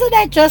 Doesn't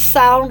that just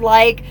sound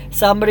like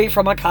somebody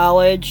from a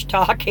college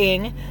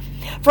talking?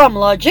 From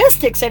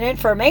logistics and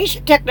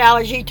information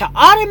technology to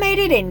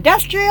automated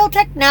industrial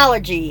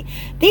technology,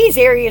 these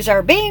areas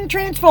are being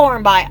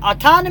transformed by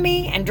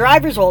autonomy, and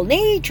drivers will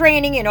need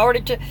training in order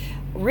to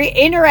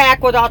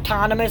interact with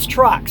autonomous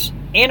trucks.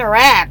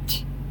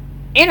 Interact.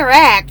 I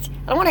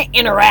don't want to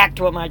interact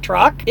with my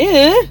truck.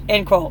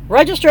 End quote.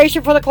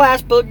 Registration for the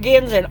class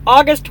begins in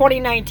August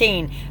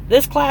 2019.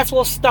 This class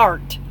will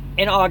start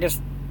in August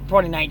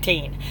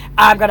 2019.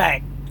 I'm going to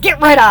get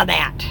right on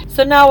that.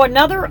 So now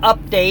another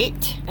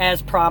update,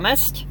 as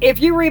promised. If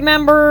you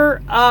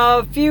remember,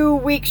 a few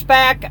weeks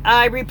back,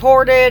 I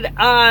reported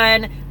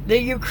on the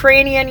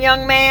Ukrainian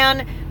young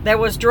man that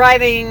was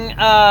driving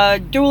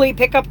a dually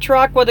pickup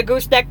truck with a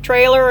gooseneck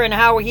trailer and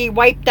how he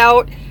wiped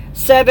out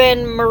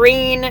 7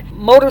 Marine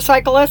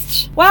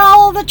motorcyclists.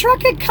 Well, the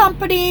trucking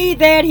company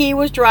that he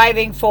was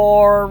driving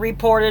for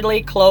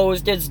reportedly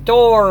closed its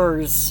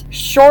doors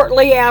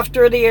shortly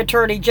after the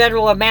Attorney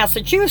General of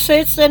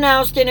Massachusetts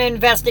announced an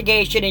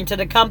investigation into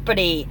the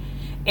company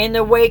in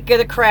the wake of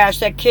the crash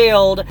that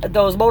killed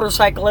those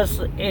motorcyclists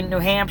in New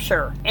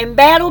Hampshire.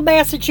 Embattled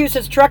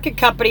Massachusetts trucking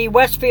company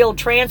Westfield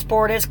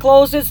Transport has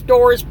closed its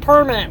doors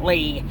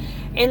permanently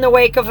in the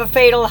wake of a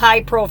fatal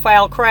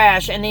high-profile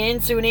crash and the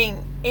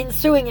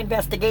ensuing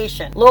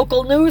investigation.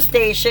 Local news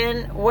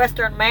station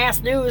Western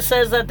Mass News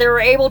says that they were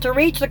able to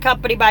reach the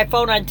company by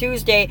phone on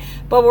Tuesday,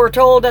 but were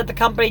told that the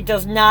company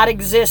does not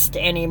exist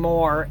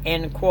anymore,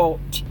 end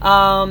quote.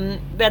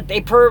 That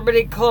they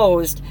permanently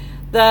closed.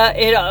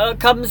 It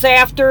comes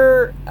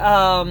after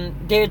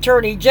the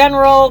Attorney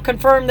General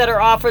confirmed that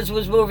her office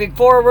was moving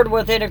forward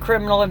within a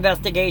criminal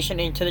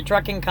investigation into the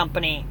trucking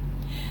company.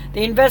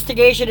 The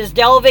investigation is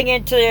delving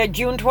into the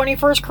June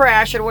 21st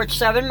crash in which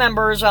 7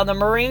 members of the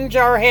Marine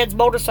Jarheads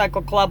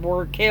Motorcycle Club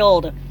were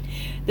killed.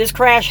 This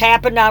crash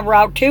happened on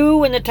Route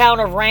 2 in the town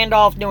of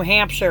Randolph, New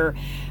Hampshire,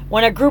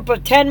 when a group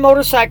of 10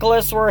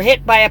 motorcyclists were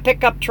hit by a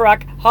pickup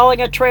truck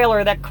hauling a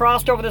trailer that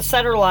crossed over the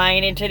center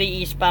line into the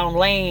eastbound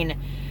lane.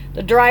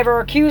 The driver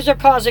accused of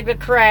causing the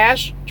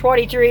crash,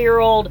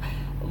 23-year-old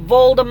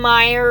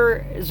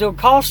Voldemir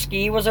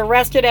Zukovsky, was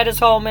arrested at his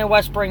home in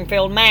West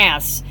Springfield,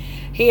 Mass.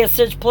 He has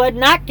since pled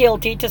not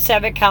guilty to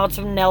 7 counts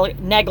of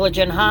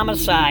negligent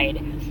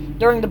homicide.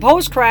 During the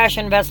post-crash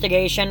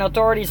investigation,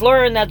 authorities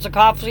learned that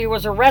Zukovsky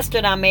was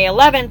arrested on May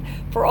 11th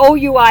for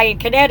OUI in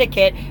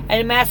Connecticut,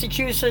 and the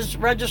Massachusetts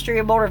Registry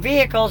of Motor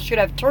Vehicles should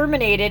have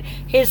terminated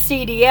his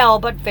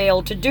CDL but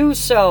failed to do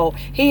so.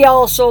 He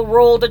also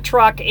rolled a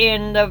truck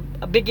in the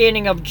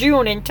beginning of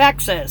June in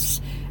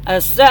Texas,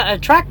 a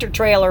tractor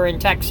trailer in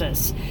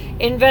Texas.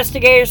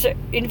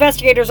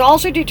 Investigators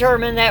also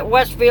determined that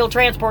Westfield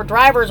Transport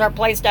drivers are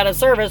placed out of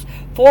service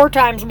 4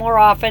 times more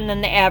often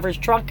than the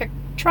average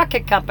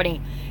trucking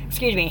company.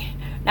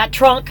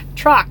 Truck.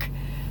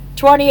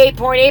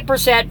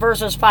 28.8%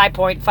 versus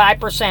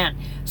 5.5%.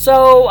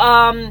 So,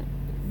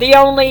 the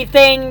only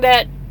thing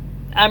that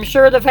I'm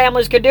sure the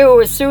families could do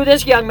is sue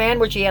this young man,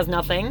 which he has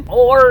nothing,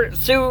 or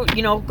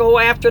go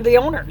after the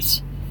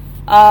owners.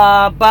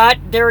 But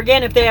there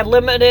again, if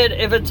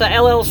it's a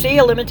LLC,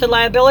 a limited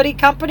liability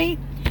company,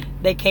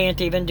 they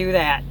can't even do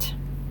that,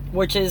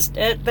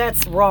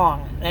 that's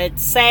wrong.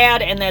 It's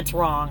sad, and that's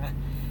wrong.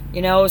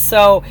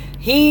 So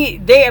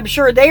I'm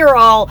sure they are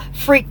all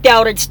freaked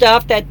out and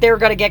stuff that they're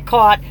going to get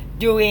caught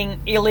doing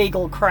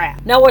illegal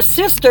crap. Now, a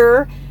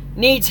sister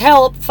needs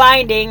help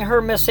finding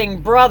her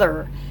missing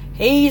brother.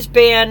 He's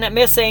been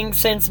missing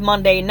since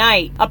Monday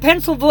night. A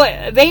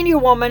Pennsylvania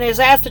woman has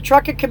asked the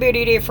trucking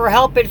community for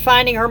help in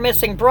finding her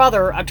missing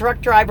brother, a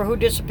truck driver who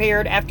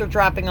disappeared after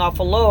dropping off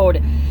a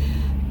load.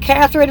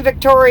 Catherine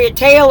Victoria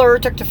Taylor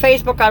took to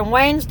Facebook on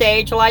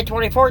Wednesday, July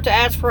 24th, to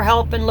ask for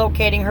help in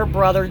locating her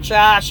brother,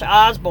 Josh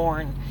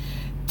Osborne.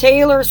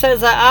 Taylor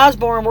says that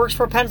Osborne works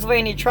for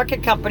Pennsylvania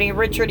trucking company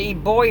Richard E.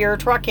 Boyer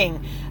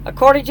Trucking.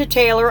 According to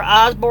Taylor,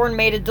 Osborne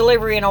made a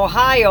delivery in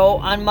Ohio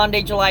on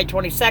Monday, July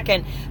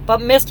 22nd, but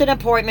missed an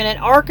appointment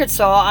in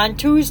Arkansas on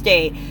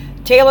Tuesday.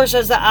 Taylor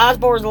says that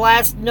Osborne's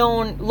last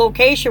known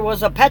location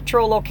was a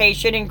petrol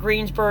location in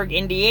Greensburg,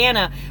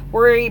 Indiana,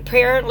 where he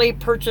apparently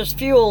purchased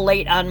fuel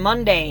late on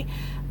Monday.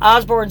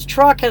 Osborne's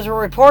truck has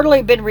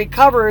reportedly been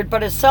recovered,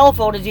 but his cell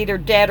phone is either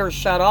dead or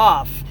shut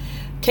off.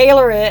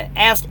 Taylor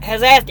has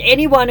asked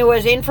anyone who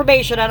has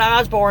information on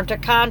Osborne to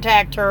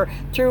contact her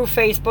through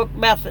Facebook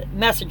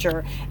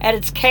Messenger, and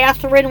it's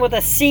Catherine with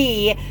a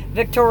C,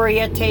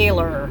 Victoria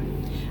Taylor.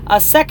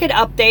 A second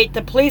update,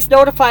 the police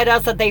notified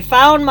us that they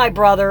found my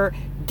brother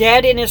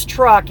dead in his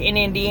truck in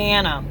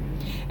Indiana.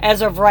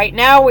 As of right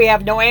now, we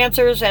have no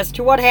answers as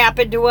to what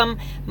happened to him.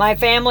 My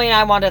family and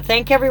I want to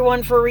thank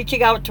everyone for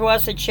reaching out to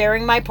us and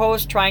sharing my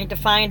post trying to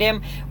find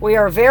him. We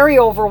are very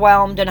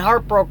overwhelmed and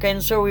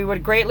heartbroken, so we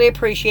would greatly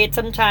appreciate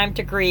some time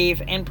to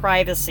grieve in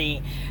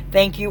privacy.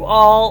 Thank you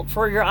all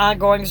for your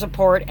ongoing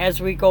support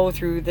as we go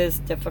through this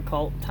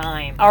difficult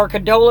time. Our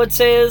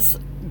condolences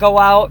go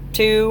out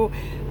to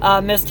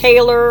Miss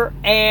Taylor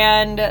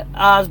and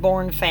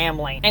Osborne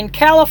family. And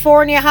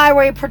California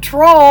Highway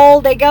Patrol,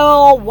 they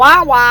go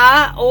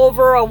wah-wah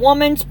over a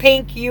woman's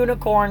pink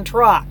unicorn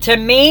truck. To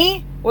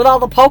me, with all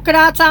the polka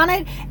dots on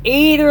it,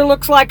 either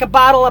looks like a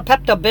bottle of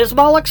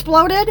Pepto-Bismol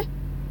exploded.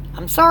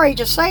 I'm sorry,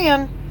 just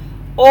saying.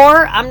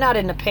 Or, I'm not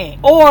into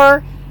pink.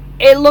 Or,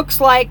 it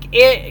looks like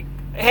it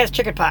has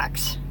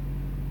chickenpox.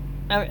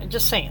 I'm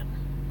just saying.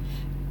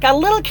 Got a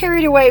little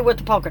carried away with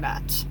the polka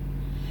dots.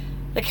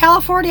 The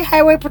California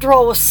Highway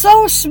Patrol was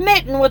so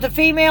smitten with the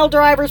female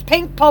driver's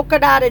pink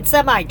polka-dotted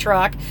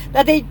semi-truck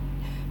that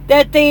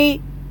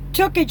they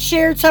took and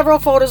shared several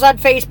photos on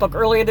Facebook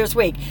earlier this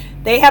week.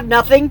 They have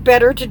nothing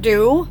better to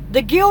do.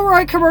 The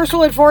Gilroy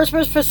Commercial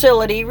Enforcement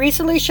Facility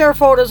recently shared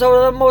photos of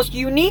the most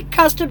unique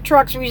custom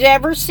trucks we've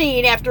ever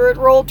seen after it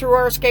rolled through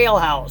our scale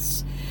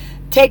house.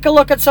 Take a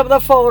look at some of the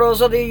photos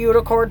of the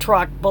unicorn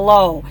truck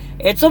below.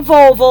 It's a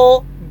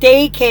Volvo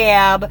day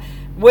cab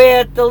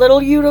with the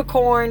little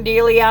unicorn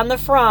dealie on the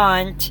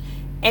front,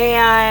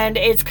 and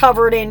it's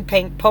covered in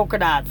pink polka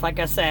dots. Like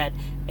I said,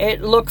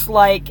 it looks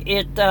like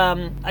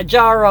a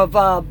jar of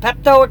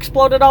Pepto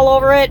exploded all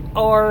over it,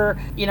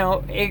 or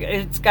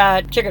it's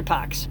got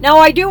chickenpox. Now,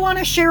 I do want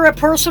to share a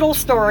personal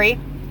story.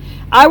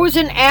 I was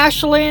in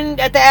Ashland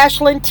at the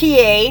Ashland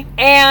TA,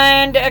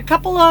 and a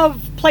couple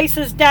of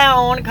places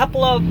down, a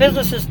couple of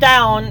businesses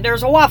down,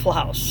 there's a Waffle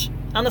House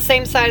on the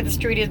same side of the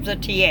street as the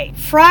TA.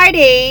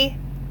 Friday,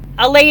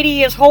 a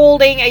lady is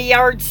holding a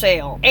yard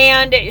sale,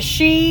 and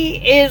she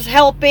is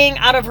helping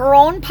out of her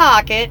own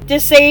pocket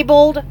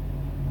disabled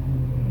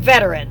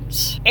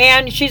veterans,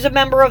 and she's a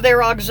member of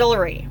their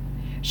auxiliary.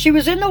 She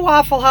was in the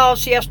Waffle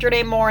House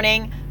yesterday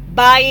morning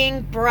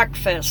buying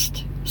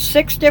breakfast,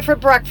 6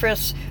 different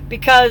breakfasts,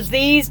 because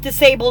these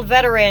disabled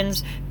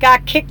veterans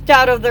got kicked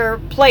out of their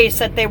place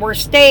that they were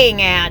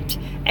staying at,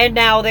 and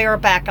now they are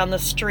back on the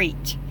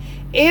street.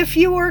 If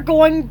you are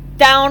going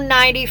down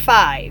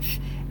 95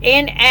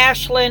 in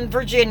Ashland,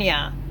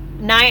 Virginia,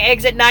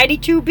 exit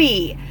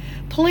 92B,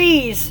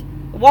 please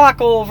walk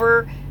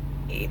over,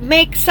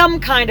 make some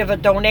kind of a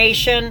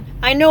donation.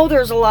 I know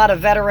there's a lot of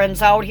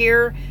veterans out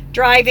here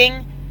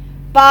driving.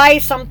 Buy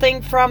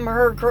something from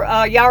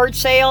her yard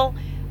sale.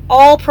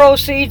 All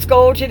proceeds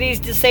go to these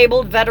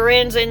disabled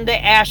veterans in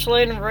the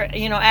Ashland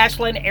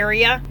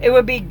area. It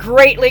would be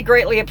greatly,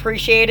 greatly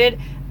appreciated.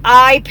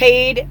 I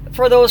paid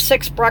for those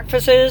 6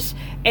 breakfasts,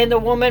 and the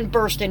woman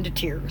burst into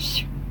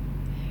tears.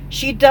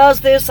 She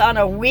does this on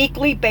a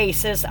weekly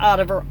basis out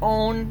of her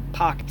own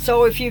pocket.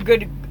 So if you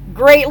could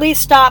greatly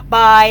stop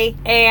by,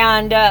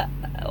 and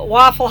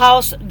Waffle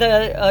House,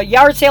 the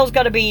yard sale is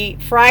going to be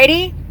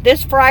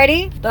this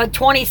Friday, the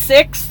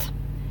 26th.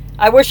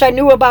 I wish I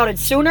knew about it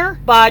sooner,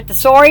 but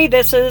sorry,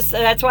 that's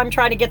why I'm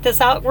trying to get this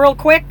out real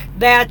quick,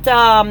 that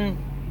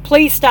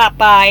please stop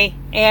by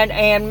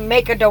and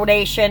make a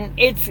donation.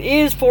 It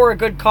is for a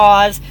good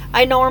cause.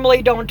 I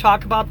normally don't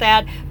talk about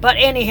that, but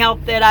any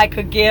help that I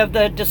could give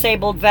the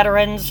disabled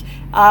veterans,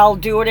 I'll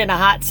do it in a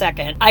hot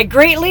second. I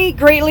greatly,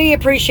 greatly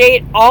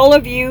appreciate all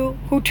of you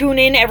who tune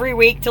in every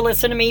week to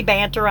listen to me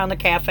banter on the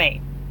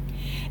cafe.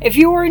 If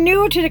you are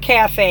new to the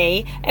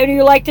cafe and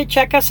you'd like to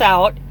check us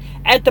out,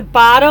 at the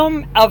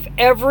bottom of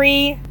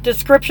every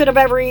description of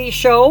every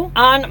show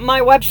on my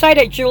website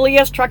at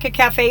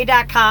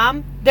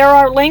juliastruckingcafe.com, there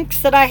are links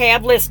that I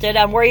have listed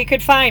on where you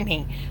could find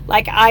me,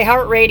 like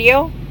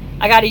iHeartRadio.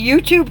 I got a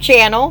YouTube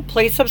channel,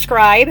 please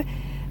subscribe,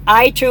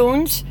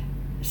 iTunes,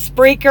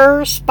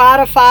 Spreaker,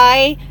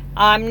 Spotify.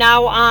 I'm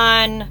now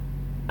on,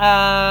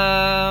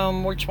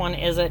 which one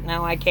is it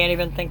now? I can't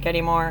even think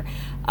anymore.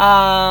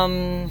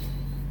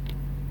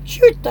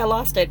 Shoot, I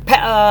lost it.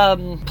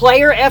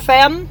 Player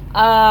FM.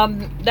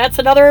 That's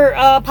another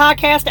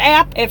podcast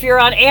app. If you're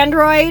on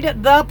Android,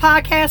 the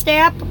podcast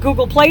app,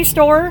 Google Play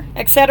Store,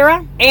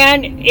 etc.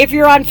 And if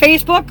you're on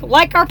Facebook,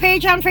 like our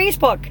page on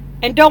Facebook.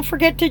 And don't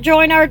forget to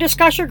join our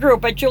discussion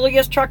group at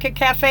Julia's Trucking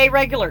Cafe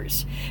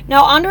Regulars.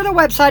 Now, under the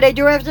website, I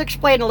do have to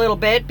explain a little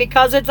bit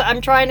because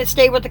I'm trying to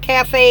stay with the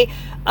cafe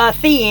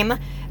theme.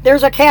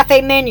 There's a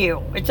cafe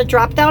menu. It's a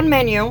drop-down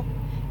menu.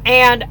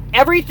 And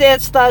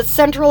it's the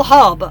central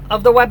hub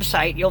of the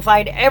website. You'll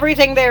find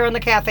everything there in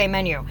the cafe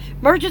menu.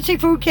 Emergency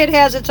Food Kit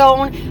has its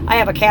own. I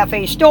have a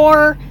cafe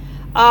store.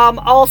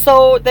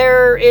 Also,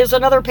 there is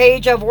another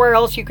page of where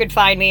else you could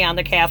find me on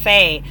the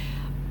cafe.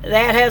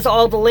 That has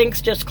all the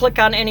links. Just click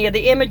on any of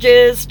the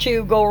images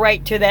to go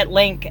right to that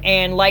link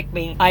and like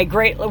me. I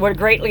would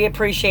greatly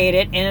appreciate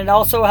it, and it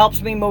also helps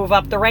me move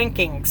up the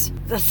rankings.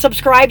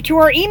 Subscribe to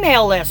our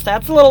email list.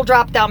 That's a little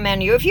drop-down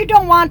menu. If you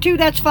don't want to,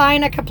 that's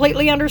fine. I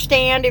completely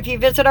understand. If you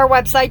visit our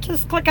website,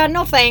 just click on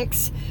no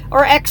thanks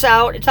or X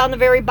out. It's on the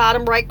very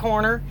bottom right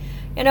corner.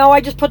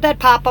 I just put that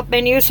pop-up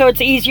menu so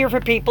it's easier for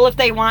people if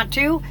they want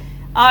to.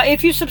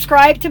 If you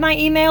subscribe to my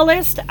email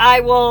list, I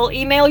will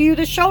email you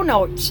the show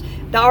notes,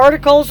 the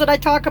articles that I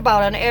talk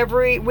about on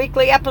every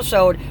weekly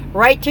episode,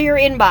 right to your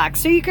inbox,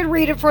 so you can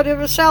read it for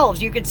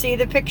yourselves. You can see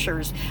the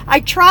pictures.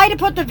 I try to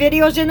put the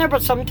videos in there,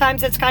 but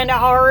sometimes it's kind of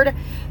hard.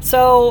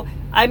 So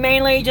I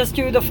mainly just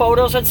do the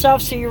photos and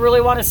stuff, so you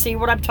really want to see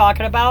what I'm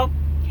talking about.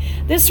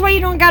 This way you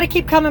don't got to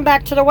keep coming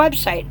back to the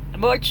website,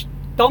 which,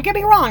 don't get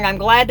me wrong, I'm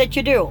glad that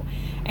you do.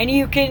 And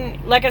you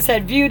can, like I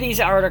said, view these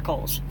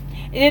articles.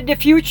 In the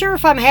future,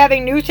 if I'm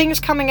having new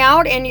things coming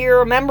out and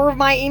you're a member of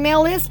my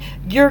email list,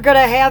 you're going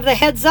to have the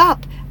heads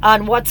up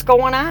on what's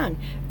going on.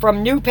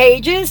 From new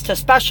pages to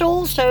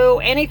specials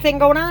to anything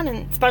going on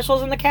and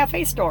specials in the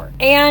cafe store.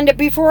 And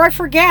before I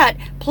forget,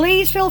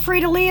 please feel free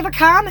to leave a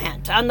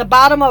comment on the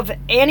bottom of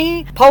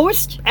any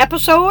post,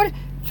 episode,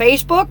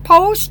 Facebook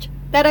post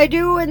that I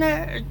do in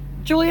the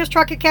Julia's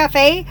Trucking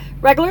Cafe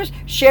regulars.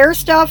 Share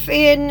stuff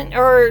on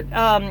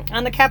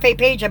the cafe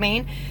page,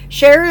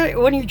 share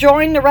when you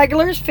join the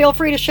regulars. Feel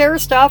free to share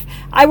stuff.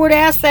 I would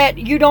ask that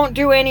you don't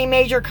do any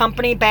major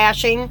company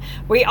bashing.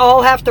 We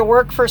all have to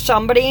work for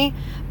somebody,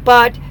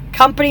 but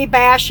company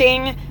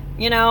bashing,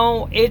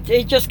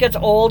 it just gets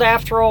old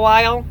after a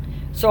while.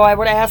 So I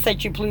would ask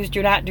that you please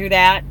do not do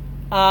that.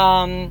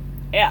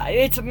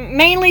 It's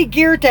mainly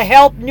geared to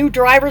help new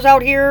drivers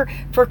out here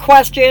for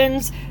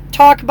questions,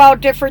 talk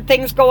about different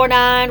things going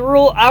on,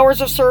 hours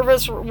of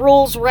service,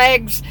 rules,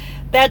 regs,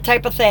 that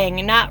type of thing,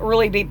 and not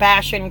really be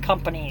bashing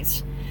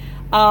companies.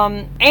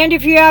 And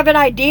if you have an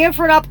idea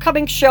for an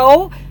upcoming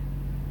show,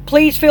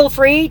 please feel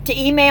free to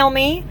email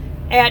me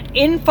at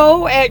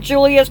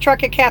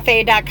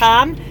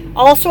info@juliastruckingcafe.com.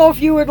 Also,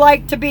 if you would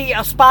like to be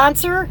a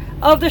sponsor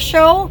of the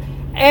show,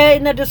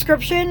 in the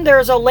description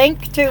there's a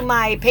link to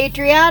my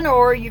Patreon,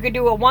 or you could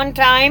do a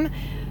one-time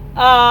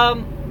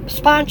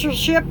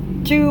sponsorship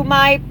to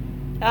my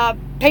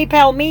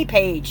PayPal Me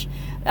page.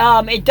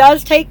 It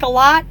does take a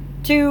lot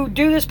to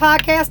do this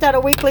podcast on a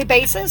weekly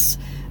basis.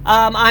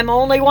 I'm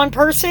only one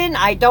person.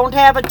 I don't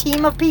have a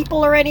team of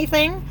people or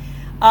anything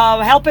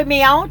helping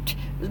me out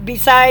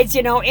besides,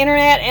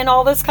 internet and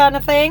all this kind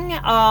of thing,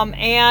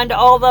 and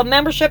all the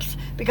memberships,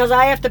 because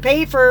I have to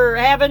pay for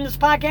having this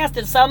podcast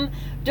in some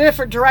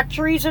different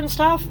directories and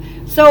stuff.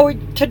 So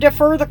to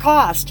defer the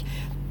cost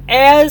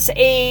as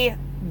a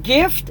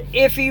gift,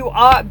 if you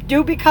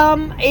do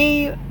become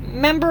a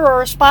member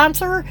or a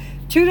sponsor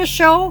to the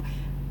show,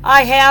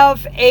 I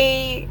have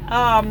a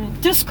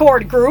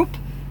Discord group,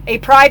 a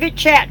private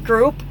chat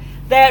group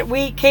that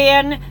we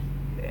can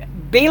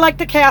be like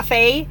the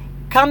cafe,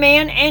 come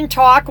in and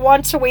talk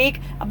once a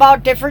week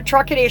about different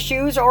trucking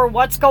issues or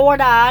what's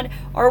going on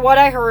or what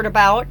I heard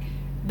about,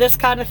 this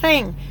kind of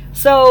thing.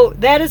 So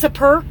that is a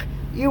perk.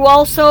 You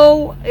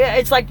also,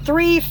 it's like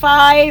 $3,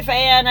 $5,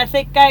 and I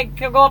think I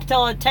could go up to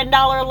a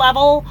 $10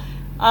 level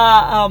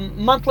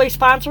monthly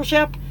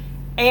sponsorship.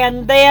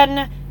 And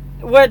then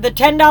with the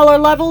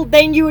 $10 level,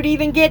 then you would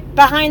even get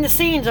behind the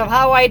scenes of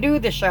how I do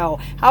the show,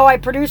 how I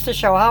produce the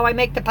show, how I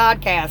make the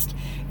podcast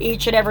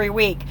each and every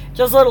week.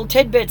 Just little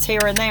tidbits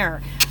here and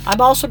there.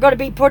 I'm also going to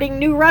be putting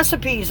new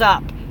recipes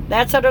up.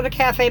 That's under the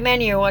cafe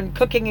menu on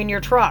cooking in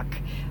your truck.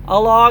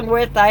 Along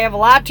with, I have a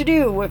lot to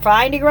do with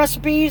finding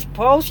recipes,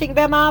 posting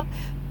them up,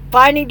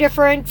 finding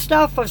different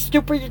stuff of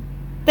stupid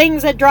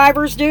things that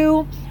drivers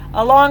do,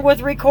 along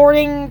with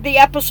recording the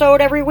episode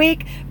every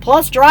week,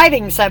 plus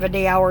driving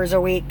 70 hours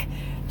a week.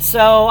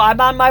 So I'm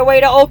on my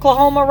way to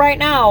Oklahoma right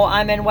now.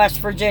 I'm in West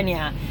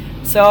Virginia.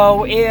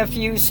 So if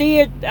you see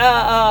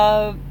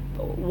a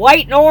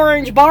white and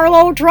orange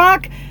Barlow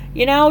truck,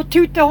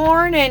 toot the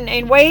horn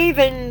and wave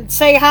and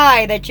say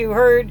hi that you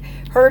heard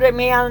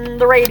me on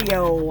the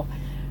radio.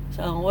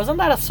 So wasn't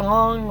that a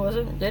song?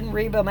 Didn't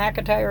Reba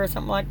McEntire or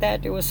something like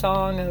that do a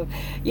song of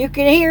 "You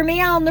Can Hear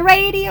Me on the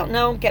Radio"?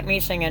 No, get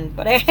me singing.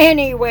 But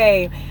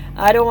anyway,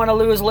 I don't want to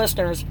lose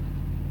listeners.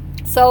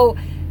 So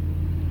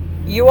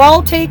you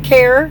all take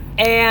care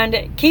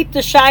and keep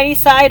the shiny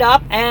side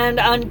up. And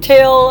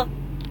until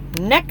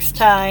next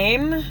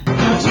time. We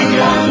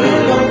got a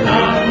little old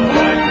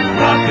convoy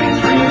rocking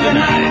through the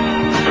night.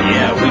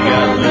 Yeah, we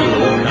got a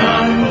little old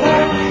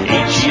convoy.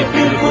 Ain't she a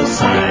beautiful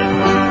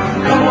sight?